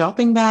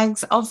 shopping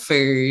bags of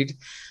food.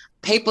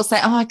 People say,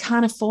 oh, I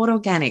can't afford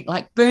organic.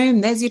 Like, boom,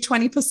 there's your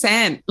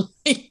 20%.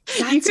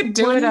 You could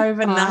do it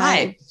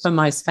overnight for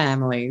most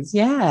families.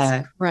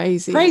 Yeah.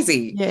 That's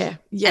crazy. Yeah.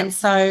 And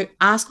so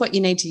ask what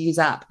you need to use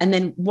up. And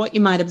then what you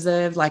might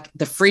observe, like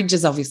the fridge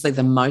is obviously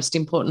the most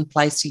important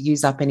place to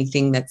use up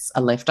anything that's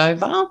a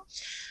leftover.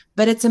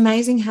 But it's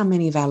amazing how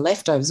many of our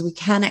leftovers we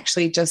can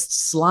actually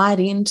just slide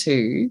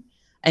into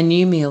a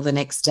new meal the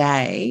next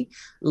day.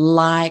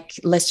 Like,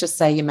 let's just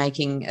say you're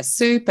making a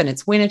soup and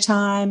it's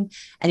wintertime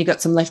and you've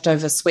got some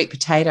leftover sweet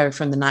potato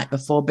from the night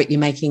before, but you're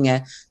making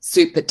a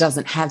soup that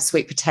doesn't have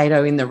sweet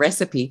potato in the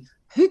recipe.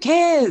 Who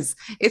cares?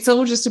 It's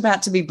all just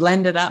about to be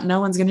blended up. No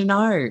one's going to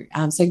know.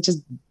 So just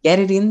get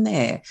it in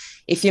there.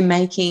 If you're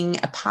making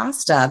a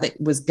pasta that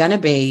was going to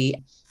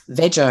be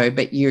veggie,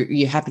 but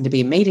you happen to be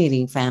a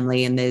meat-eating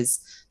family and there's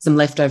some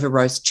leftover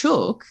roast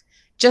chook,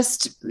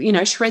 just,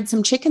 shred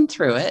some chicken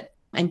through it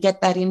and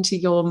get that into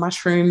your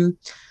mushroom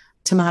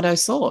tomato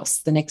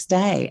sauce the next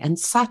day. And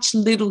such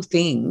little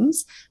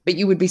things, but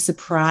you would be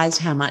surprised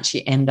how much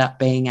you end up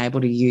being able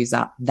to use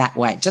up that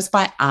way, just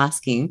by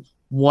asking,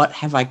 what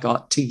have I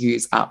got to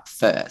use up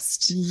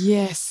first?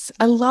 Yes,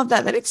 I love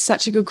that. That it's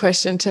such a good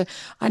question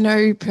I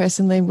know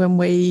personally when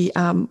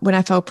when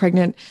I fell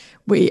pregnant,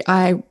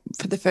 I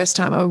for the first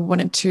time, I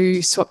wanted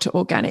to swap to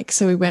organic.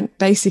 So we went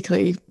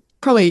basically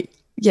probably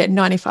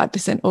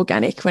 95%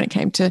 organic when it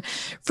came to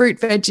fruit,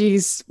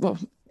 veggies, well,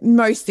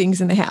 most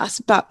things in the house.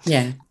 But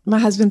my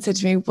husband said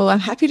to me, well, I'm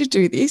happy to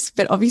do this,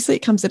 but obviously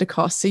it comes at a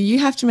cost. So you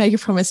have to make a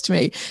promise to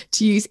me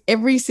to use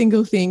every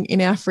single thing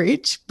in our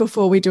fridge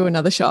before we do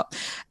another shop.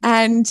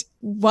 And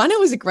it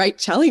was a great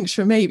challenge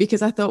for me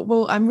because I thought,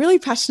 well, I'm really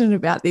passionate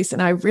about this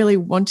and I really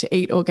want to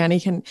eat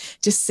organic and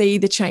just see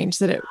the change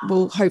that it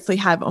will hopefully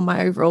have on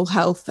my overall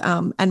health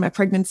and my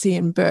pregnancy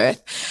and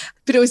birth.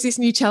 But it was this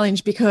new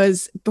challenge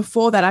because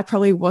before that, I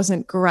probably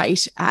wasn't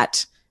great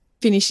at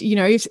finish,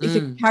 if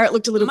the carrot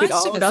looked a little bit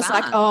old, I was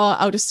like, oh,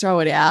 I'll just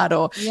throw it out,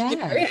 or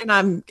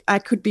and I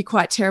could be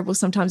quite terrible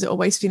sometimes at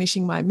always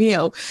finishing my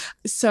meal.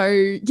 So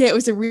it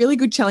was a really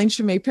good challenge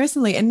for me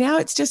personally. And now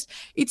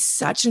it's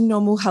such a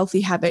normal,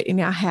 healthy habit in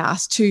our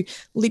house to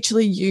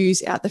literally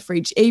use out the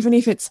fridge, even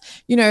if it's,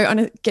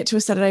 get to a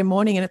Saturday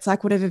morning and it's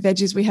like whatever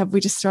veggies we have, we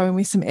just throw in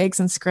with some eggs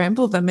and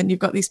scramble them, and you've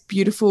got this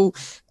beautiful,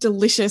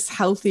 delicious,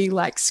 healthy,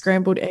 like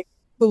scrambled egg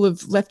full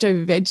of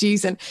leftover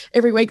veggies, and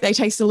every week they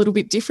taste a little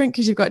bit different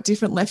because you've got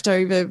different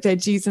leftover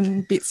veggies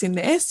and bits in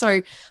there.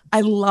 So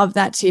I love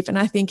that tip, and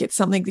I think it's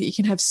something that you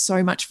can have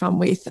so much fun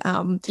with.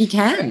 You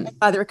can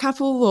either a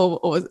couple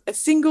or a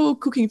single,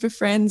 cooking for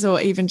friends,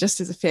 or even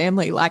just as a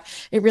family. Like,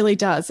 it really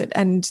does it,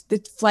 and the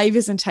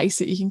flavors and tastes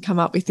that you can come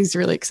up with is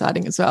really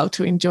exciting as well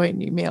to enjoy a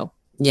new meal.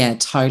 Yeah,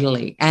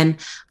 totally. And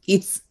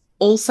it's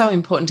also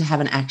important to have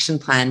an action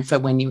plan for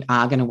when you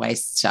are going to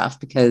waste stuff,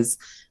 because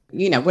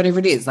whatever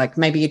it is, like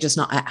maybe you're just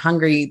not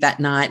hungry that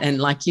night.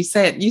 And like you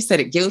said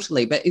it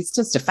guiltily, but it's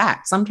just a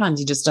fact. Sometimes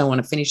you just don't want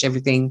to finish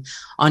everything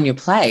on your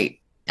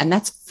plate. And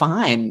that's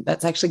fine.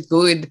 That's actually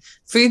good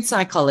food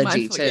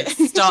psychology to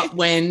stop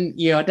when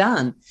you're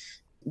done.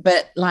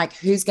 But like,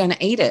 who's going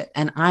to eat it?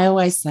 And I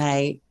always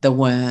say the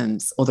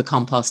worms or the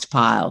compost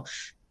pile.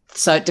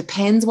 So it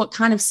depends what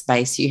kind of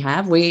space you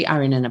have. We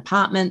are in an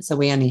apartment, so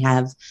we only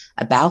have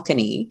a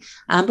balcony,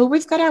 but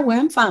we've got our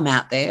worm farm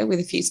out there with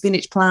a few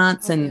spinach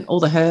plants and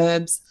all the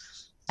herbs,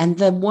 and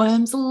the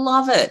worms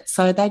love it.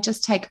 So they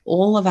just take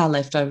all of our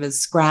leftovers,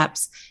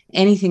 scraps,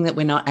 anything that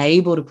we're not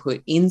able to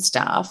put in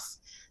stuff.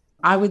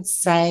 I would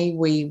say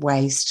we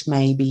waste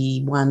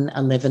maybe 1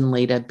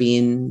 11-litre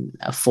bin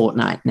a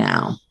fortnight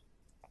now.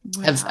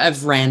 Wow.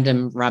 of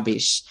random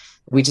rubbish.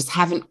 We just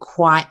haven't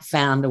quite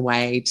found a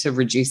way to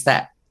reduce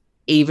that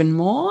even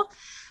more,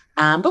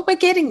 but we're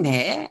getting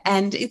there,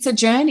 and it's a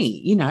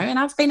journey, and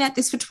I've been at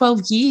this for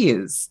 12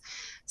 years.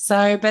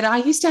 So, but I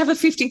used to have a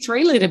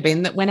 53-litre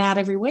bin that went out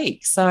every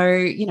week.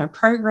 So,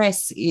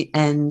 progress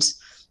and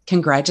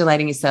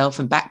congratulating yourself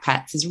and back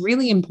pats is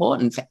really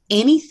important for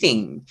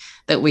anything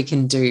that we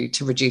can do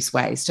to reduce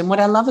waste. And what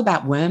I love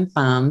about worm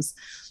farms,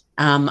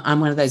 I'm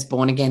one of those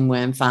born again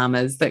worm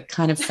farmers that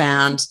kind of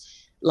found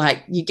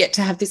like you get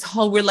to have this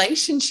whole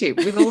relationship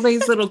with all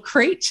these little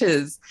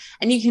creatures.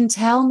 And you can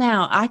tell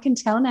now, I can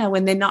tell now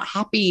when they're not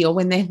happy or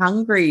when they're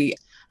hungry,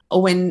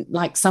 or when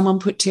like someone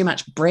put too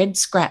much bread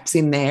scraps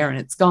in there and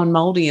it's gone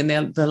moldy and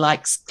they're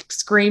like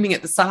screaming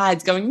at the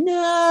sides going,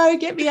 no,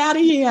 get me out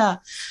of here.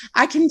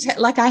 I can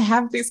tell, like I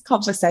have this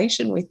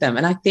conversation with them.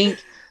 And I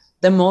think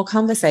the more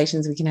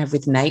conversations we can have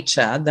with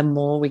nature, the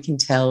more we can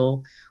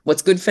tell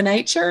what's good for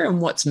nature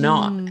and what's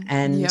not.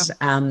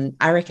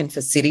 I reckon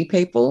for city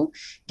people,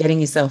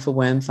 getting yourself a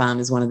worm farm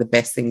is one of the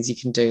best things you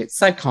can do. It's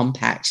so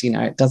compact,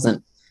 it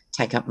doesn't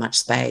take up much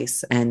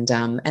space, and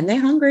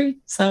they're hungry,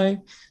 so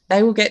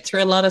they will get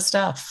through a lot of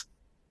stuff.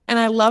 And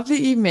I love that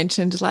you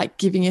mentioned like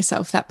giving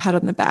yourself that pat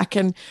on the back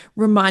and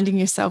reminding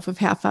yourself of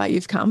how far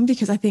you've come,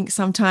 because I think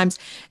sometimes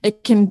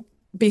it can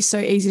be so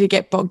easy to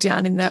get bogged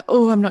down in the,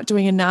 oh, I'm not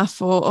doing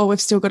enough, or, oh,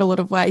 we've still got a lot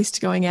of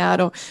waste going out,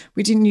 or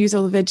we didn't use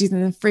all the veggies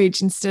in the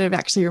fridge, instead of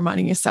actually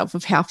reminding yourself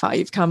of how far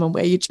you've come and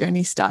where your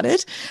journey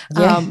started.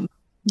 So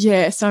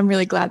I'm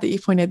really glad that you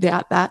pointed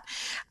out that.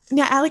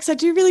 Now, Alexx, I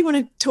do really want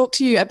to talk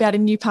to you about a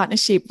new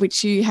partnership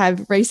which you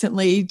have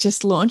recently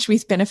just launched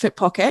with Benefit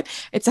Pocket.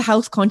 It's a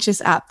health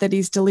conscious app that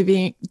is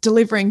delivering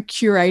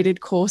curated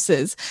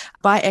courses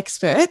by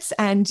experts,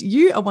 and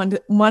you are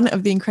one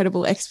of the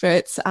incredible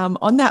experts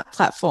on that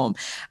platform.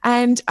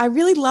 And I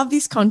really love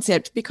this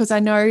concept because I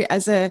know,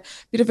 as a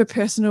bit of a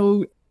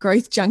personal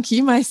growth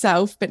junkie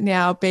myself, but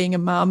now being a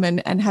mum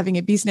and having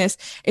a business,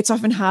 it's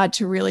often hard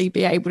to really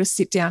be able to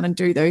sit down and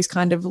do those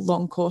kind of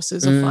long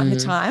courses or find the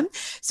time.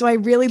 So I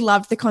really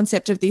love the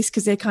concept of this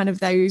because they're kind of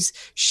those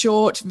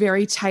short,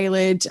 very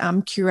tailored,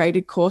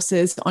 curated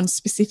courses on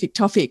specific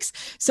topics.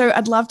 So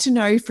I'd love to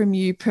know from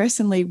you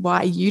personally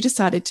why you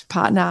decided to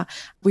partner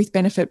with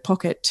Benefit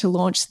Pocket to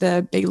launch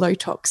the Be Low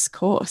Tox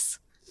course.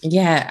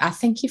 Yeah, I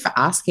thank you for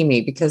asking me,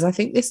 because I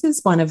think this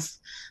is one of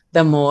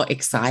the more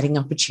exciting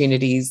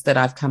opportunities that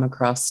I've come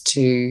across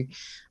to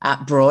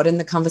broaden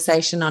the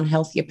conversation on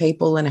healthier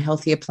people and a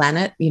healthier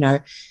planet.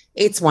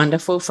 It's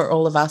wonderful for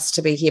all of us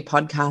to be here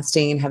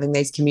podcasting and having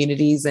these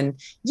communities. And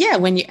yeah,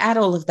 when you add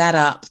all of that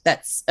up,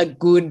 that's a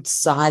good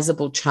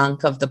sizable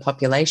chunk of the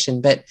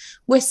population, but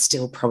we're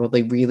still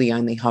probably really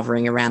only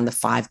hovering around the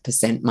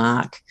 5%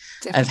 mark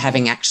of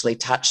having actually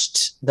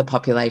touched the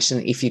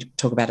population, if you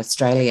talk about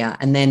Australia.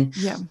 And then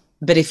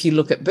but if you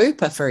look at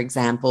Bupa, for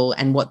example,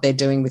 and what they're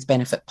doing with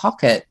Benefit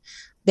Pocket,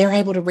 they're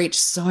able to reach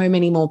so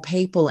many more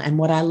people. And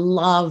what I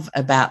love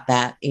about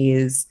that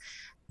is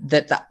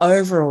that the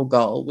overall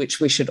goal, which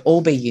we should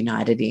all be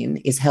united in,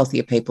 is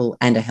healthier people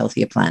and a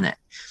healthier planet.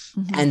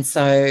 And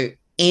so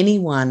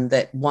anyone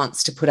that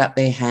wants to put up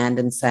their hand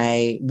and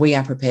say, we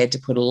are prepared to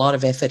put a lot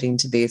of effort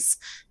into this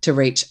to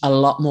reach a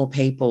lot more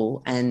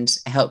people and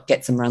help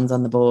get some runs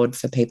on the board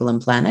for people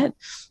and planet,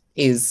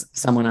 is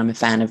someone I'm a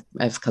fan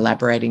of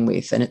collaborating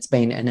with. And it's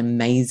been an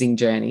amazing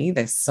journey.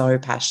 They're so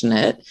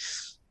passionate.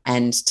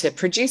 And to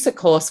produce a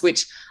course,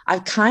 which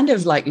I've kind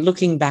of like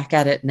looking back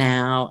at it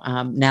now,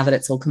 now that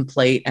it's all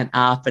complete and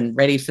up and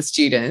ready for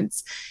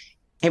students,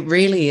 it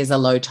really is a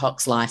low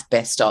tox life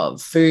best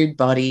of food,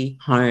 body,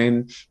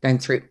 home, going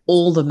through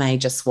all the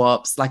major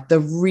swaps, like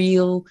the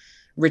real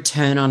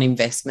return on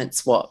investment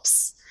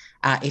swaps.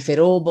 If it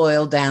all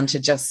boiled down to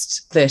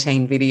just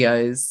 13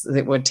 videos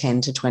that were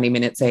 10 to 20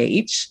 minutes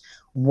each,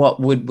 what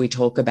would we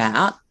talk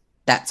about?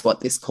 That's what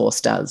this course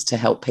does to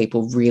help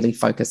people really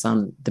focus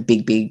on the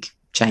big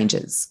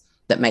changes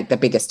that make the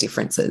biggest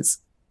differences.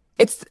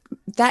 It's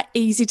that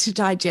easy to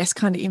digest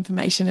kind of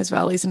information as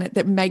well, isn't it?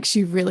 That makes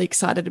you really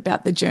excited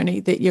about the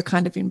journey that you're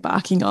kind of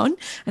embarking on.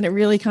 And it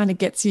really kind of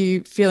gets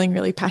you feeling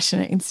really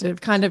passionate instead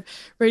of kind of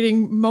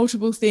reading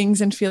multiple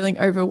things and feeling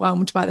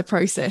overwhelmed by the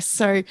process.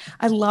 So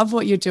I love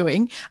what you're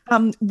doing.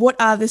 What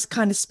are the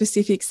kind of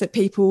specifics that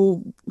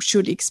people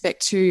should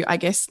expect to, I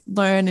guess,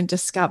 learn and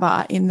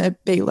discover in the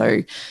Be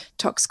Low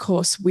Tox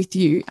course with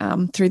you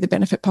through the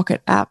Benefit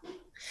Pocket app?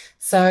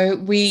 So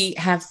we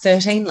have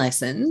 13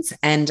 lessons,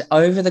 and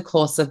over the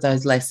course of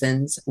those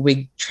lessons,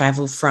 we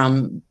travel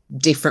from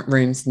different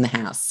rooms in the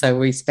house. So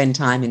we spend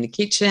time in the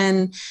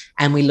kitchen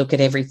and we look at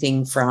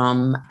everything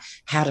from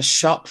how to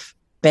shop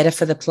better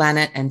for the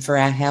planet and for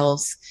our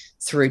health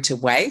through to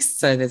waste.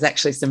 So there's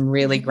actually some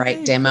really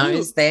great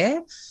demos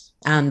there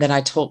that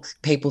I talk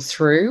people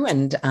through.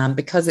 And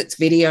because it's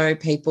video,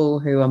 people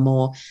who are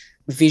more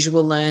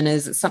visual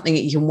learners, it's something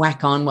that you can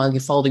whack on while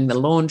you're folding the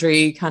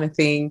laundry kind of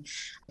thing.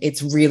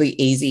 It's really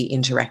easy,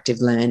 interactive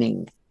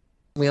learning.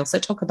 We also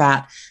talk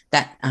about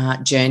that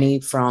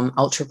journey from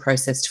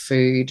ultra-processed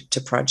food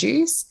to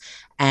produce.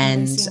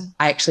 And amazing.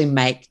 I actually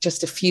make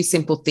just a few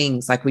simple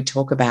things, like we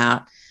talk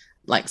about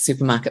like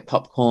supermarket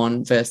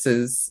popcorn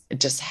versus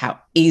just how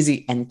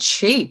easy and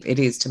cheap it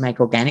is to make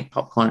organic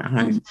popcorn at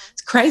home.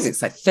 It's crazy.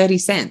 It's like 30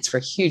 cents for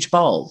a huge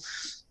bowl.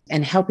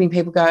 and helping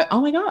people go,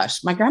 oh my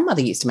gosh, my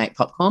grandmother used to make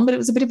popcorn, but it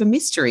was a bit of a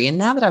mystery. And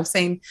now that I've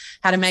seen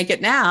how to make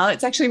it now,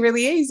 it's actually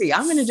really easy.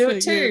 I'm going to do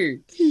it too.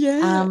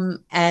 Yeah.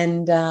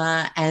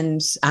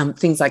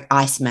 Things like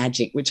ice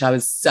magic, which I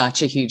was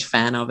such a huge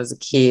fan of as a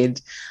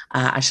kid.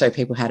 I show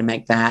people how to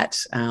make that.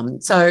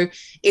 So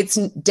it's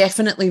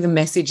definitely, the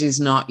message is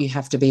not you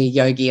have to be a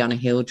yogi on a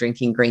hill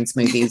drinking green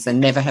smoothies and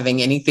never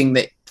having anything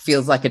that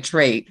feels like a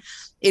treat.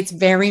 It's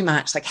very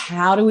much like,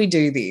 how do we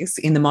do this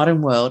in the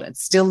modern world and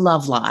still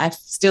love life,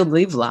 still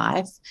live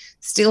life,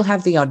 still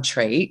have the odd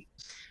treat?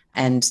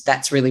 And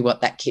that's really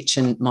what that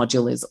kitchen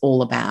module is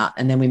all about.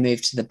 And then we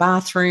move to the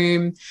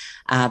bathroom,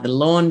 the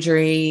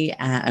laundry,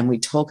 and we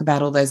talk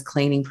about all those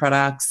cleaning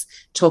products,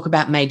 talk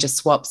about major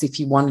swaps if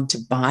you wanted to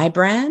buy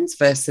brands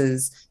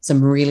versus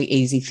some really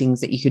easy things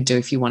that you could do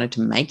if you wanted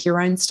to make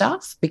your own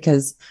stuff,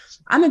 because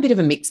I'm a bit of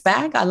a mixed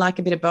bag. I like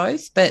a bit of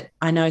both, but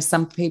I know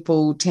some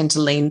people tend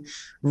to lean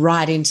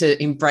right into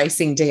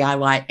embracing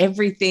DIY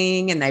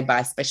everything, and they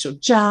buy special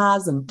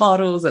jars and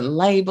bottles and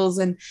labels,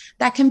 and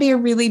that can be a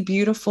really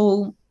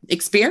beautiful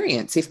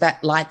experience if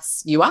that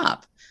lights you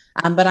up.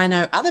 But I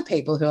know other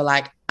people who are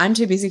like, I'm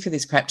too busy for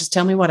this crap. Just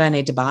tell me what I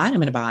need to buy and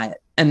I'm going to buy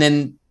it. And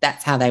then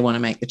that's how they want to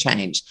make the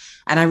change.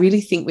 And I really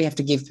think we have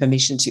to give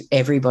permission to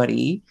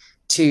everybody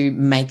to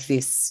make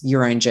this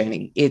your own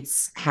journey.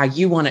 It's how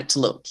you want it to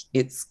look.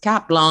 It's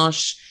carte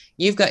blanche.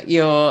 You've got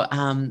your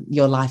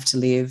life to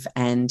live,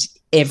 and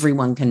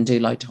everyone can do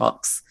low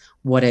tox,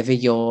 whatever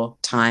your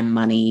time,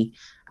 money,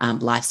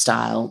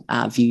 lifestyle,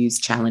 views,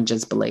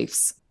 challenges,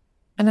 beliefs.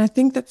 And I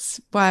think that's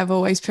why I've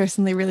always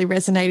personally really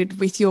resonated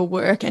with your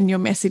work and your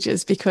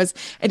messages, because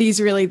it is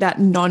really that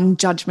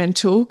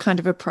non-judgmental kind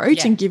of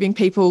approach, and giving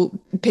people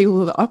the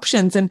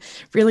options, and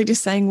really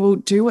just saying, well,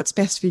 do what's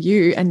best for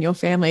you and your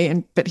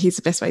family, but here's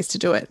the best ways to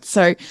do it.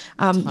 So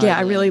totally.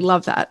 I really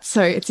love that.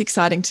 So it's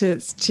exciting to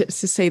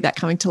see that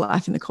coming to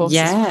life in the course.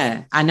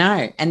 Yeah, I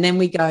know. And then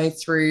we go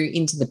through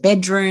into the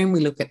bedroom. We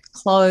look at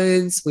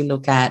clothes. We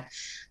look at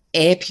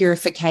air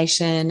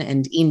purification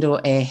and indoor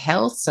air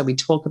health. So we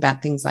talk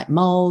about things like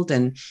mold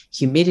and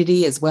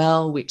humidity as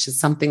well, which is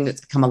something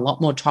that's become a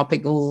lot more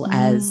topical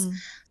as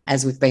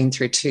we've been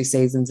through 2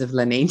 seasons of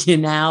La Nina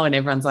now, and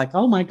everyone's like,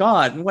 oh my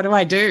God, what do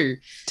I do?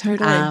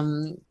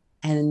 Totally.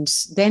 And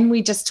then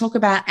we just talk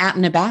about out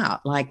and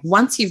about. Like,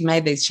 once you've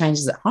made these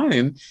changes at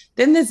home,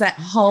 then there's that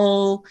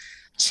whole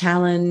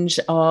challenge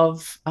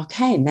of,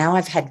 okay, now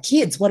I've had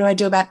kids. What do I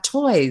do about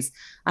toys?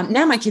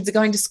 Now my kids are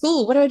going to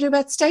school. What do I do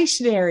about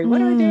stationery? What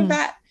do I do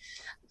about,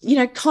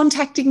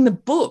 contacting the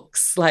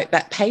books, like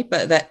that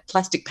paper, that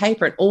plastic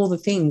paper, and all the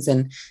things.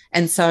 And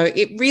so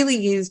it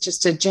really is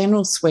just a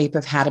general sweep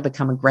of how to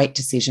become a great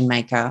decision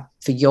maker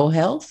for your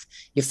health,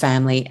 your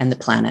family, and the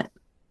planet.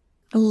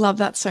 I love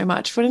that so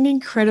much. What an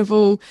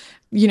incredible,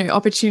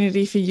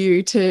 opportunity for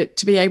you to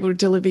be able to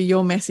deliver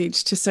your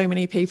message to so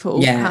many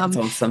people. Yeah, it's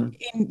awesome.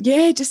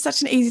 Just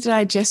such an easy to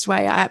digest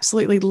way. I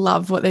absolutely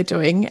love what they're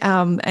doing.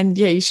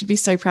 You should be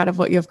so proud of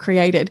what you've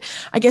created.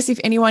 I guess if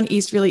anyone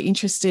is really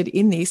interested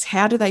in this,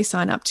 how do they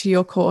sign up to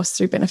your course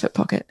through Benefit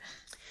Pocket?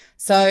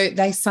 So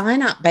they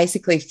sign up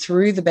basically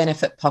through the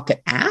Benefit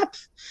Pocket app.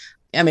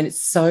 I mean,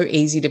 it's so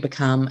easy to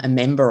become a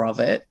member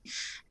of it.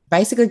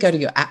 Basically go to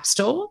your app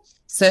store,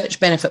 search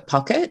Benefit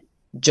Pocket,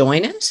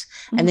 join it,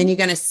 and then you're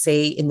going to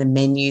see in the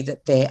menu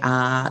that there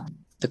are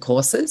the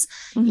courses.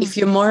 If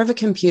you're more of a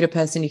computer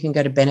person, you can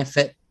go to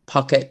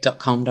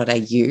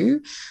benefitpocket.com.au.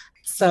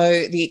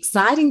 So the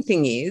exciting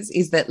thing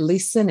is that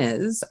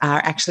listeners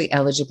are actually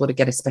eligible to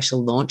get a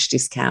special launch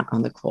discount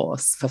on the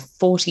course for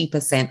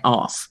 40%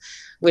 off,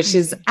 which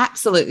is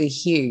absolutely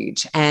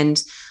huge.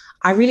 And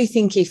I really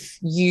think if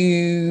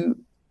you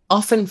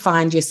often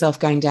find yourself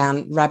going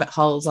down rabbit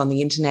holes on the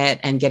internet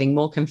and getting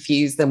more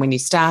confused than when you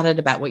started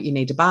about what you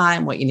need to buy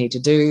and what you need to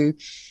do,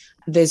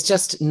 there's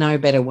just no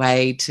better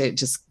way to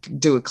just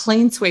do a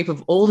clean sweep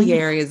of all the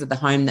areas of the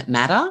home that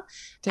matter.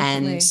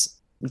 Definitely. And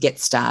get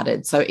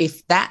started. So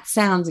if that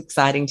sounds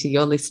exciting to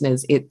your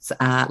listeners, it's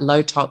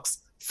low tox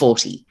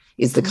 40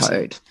 is the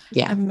code.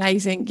 Yeah.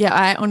 Amazing. Yeah,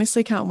 I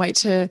honestly can't wait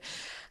to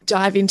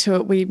dive into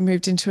it. We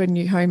moved into a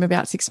new home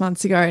about 6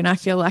 months ago, and I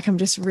feel like I'm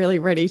just really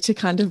ready to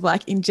kind of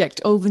like inject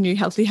all the new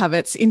healthy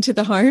habits into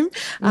the home.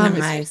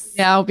 Nice.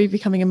 Yeah, I'll be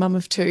becoming a mum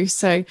of 2.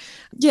 So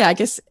yeah, I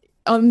guess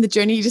on the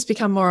journey, you just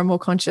become more and more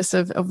conscious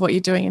of what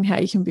you're doing and how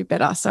you can be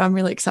better. So I'm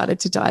really excited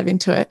to dive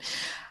into it.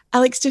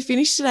 Alexx, to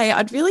finish today,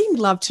 I'd really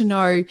love to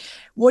know,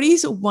 what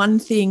is one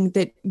thing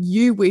that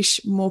you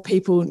wish more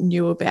people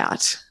knew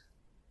about?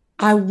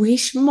 I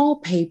wish more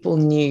people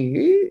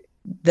knew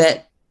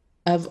that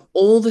of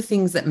all the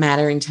things that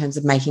matter in terms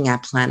of making our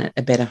planet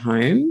a better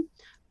home,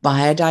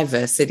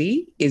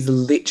 biodiversity is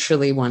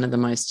literally one of the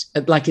most,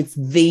 like, it's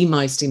the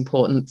most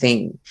important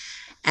thing.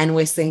 And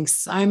we're seeing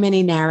so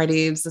many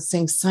narratives, we're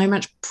seeing so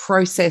much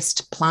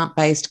processed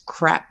plant-based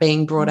crap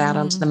being brought out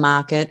onto the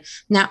market.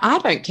 Now, I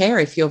don't care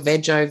if you're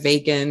veggie,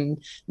 vegan,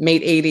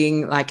 meat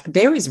eating, like,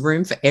 there is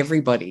room for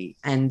everybody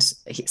and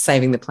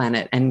saving the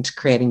planet and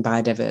creating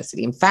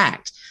biodiversity. In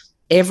fact,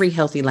 every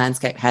healthy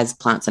landscape has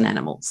plants and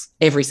animals,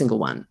 every single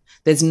one.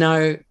 There's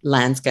no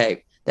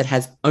landscape that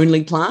has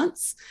only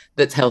plants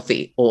that's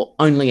healthy or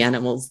only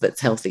animals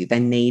that's healthy. They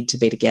need to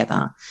be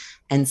together.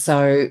 And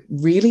so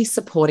really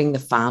supporting the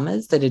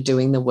farmers that are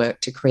doing the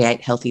work to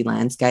create healthy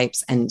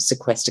landscapes and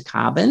sequester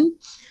carbon,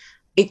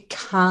 it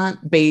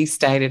can't be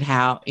stated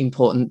how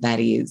important that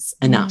is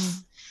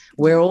enough.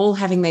 We're all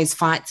having these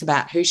fights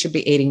about who should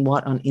be eating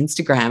what on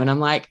Instagram. And I'm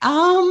like,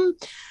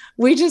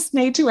 we just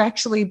need to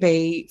actually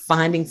be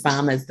finding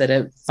farmers that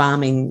are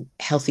farming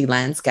healthy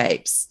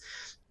landscapes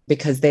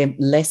because they're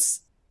less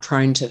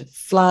prone to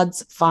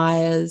floods,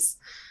 fires,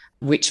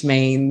 which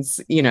means,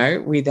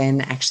 we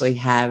then actually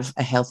have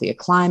a healthier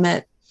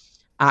climate.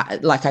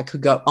 Like I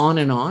could go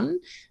on,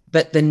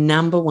 but the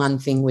number one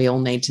thing we all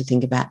need to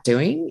think about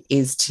doing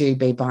is to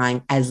be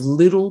buying as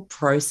little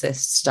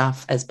processed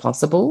stuff as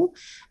possible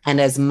and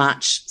as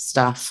much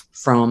stuff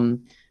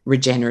from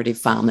regenerative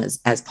farmers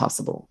as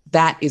possible.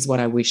 That is what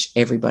I wish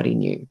everybody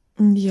knew.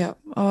 Yeah.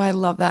 Oh, I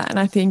love that. And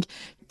I think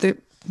the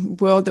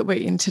world that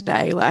we're in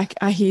today, like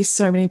I hear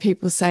so many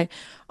people say,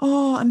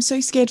 oh, I'm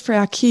so scared for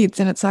our kids.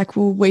 And it's like,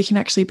 well, we can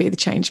actually be the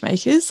change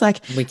makers.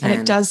 Like, we can. And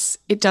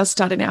it does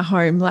start in our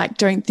home. Like,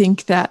 don't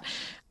think that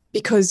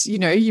because,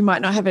 you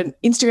might not have an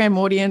Instagram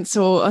audience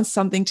or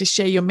something to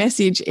share your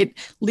message. It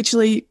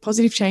literally,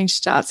 positive change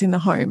starts in the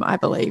home, I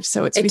believe.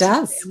 So it's with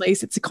your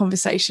families, it's the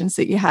conversations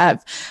that you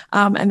have.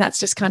 And that's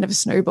just kind of a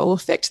snowball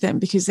effect then,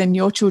 because then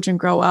your children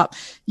grow up,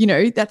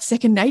 that's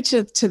second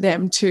nature to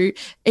them to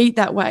eat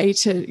that way,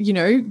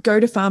 to, go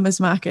to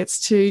farmers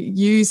markets, to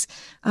use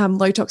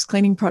low tox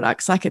cleaning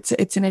products. Like it's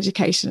an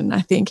education. And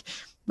I think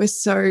we're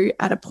so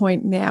at a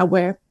point now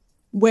where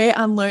we're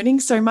unlearning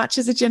so much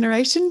as a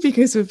generation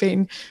because we've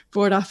been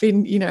brought up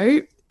in,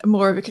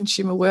 more of a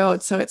consumer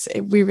world. So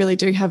we really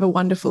do have a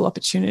wonderful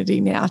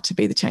opportunity now to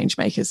be the change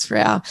makers for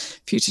our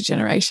future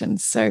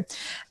generations. So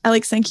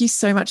Alexx, thank you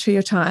so much for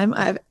your time.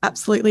 I've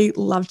absolutely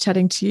loved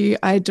chatting to you.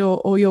 I adore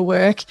all your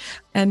work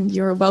and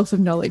you're a wealth of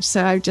knowledge.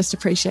 So I just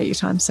appreciate your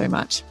time so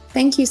much.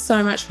 Thank you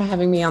so much for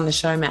having me on the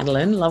show,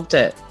 Madeline. Loved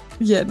it.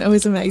 Yeah, that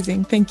was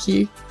amazing. Thank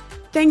you.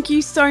 Thank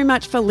you so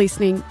much for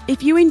listening.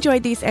 If you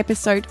enjoyed this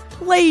episode,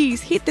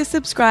 please hit the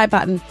subscribe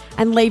button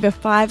and leave a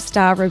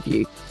 5-star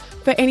review.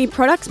 For any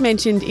products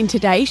mentioned in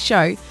today's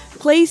show,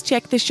 please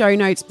check the show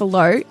notes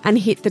below and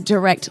hit the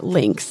direct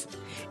links.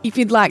 If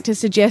you'd like to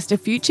suggest a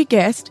future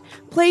guest,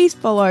 please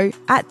follow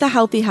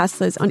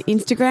 @TheHealthyHustlers on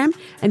Instagram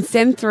and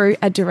send through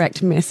a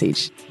direct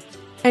message.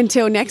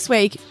 Until next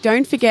week,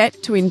 don't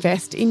forget to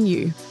invest in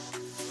you.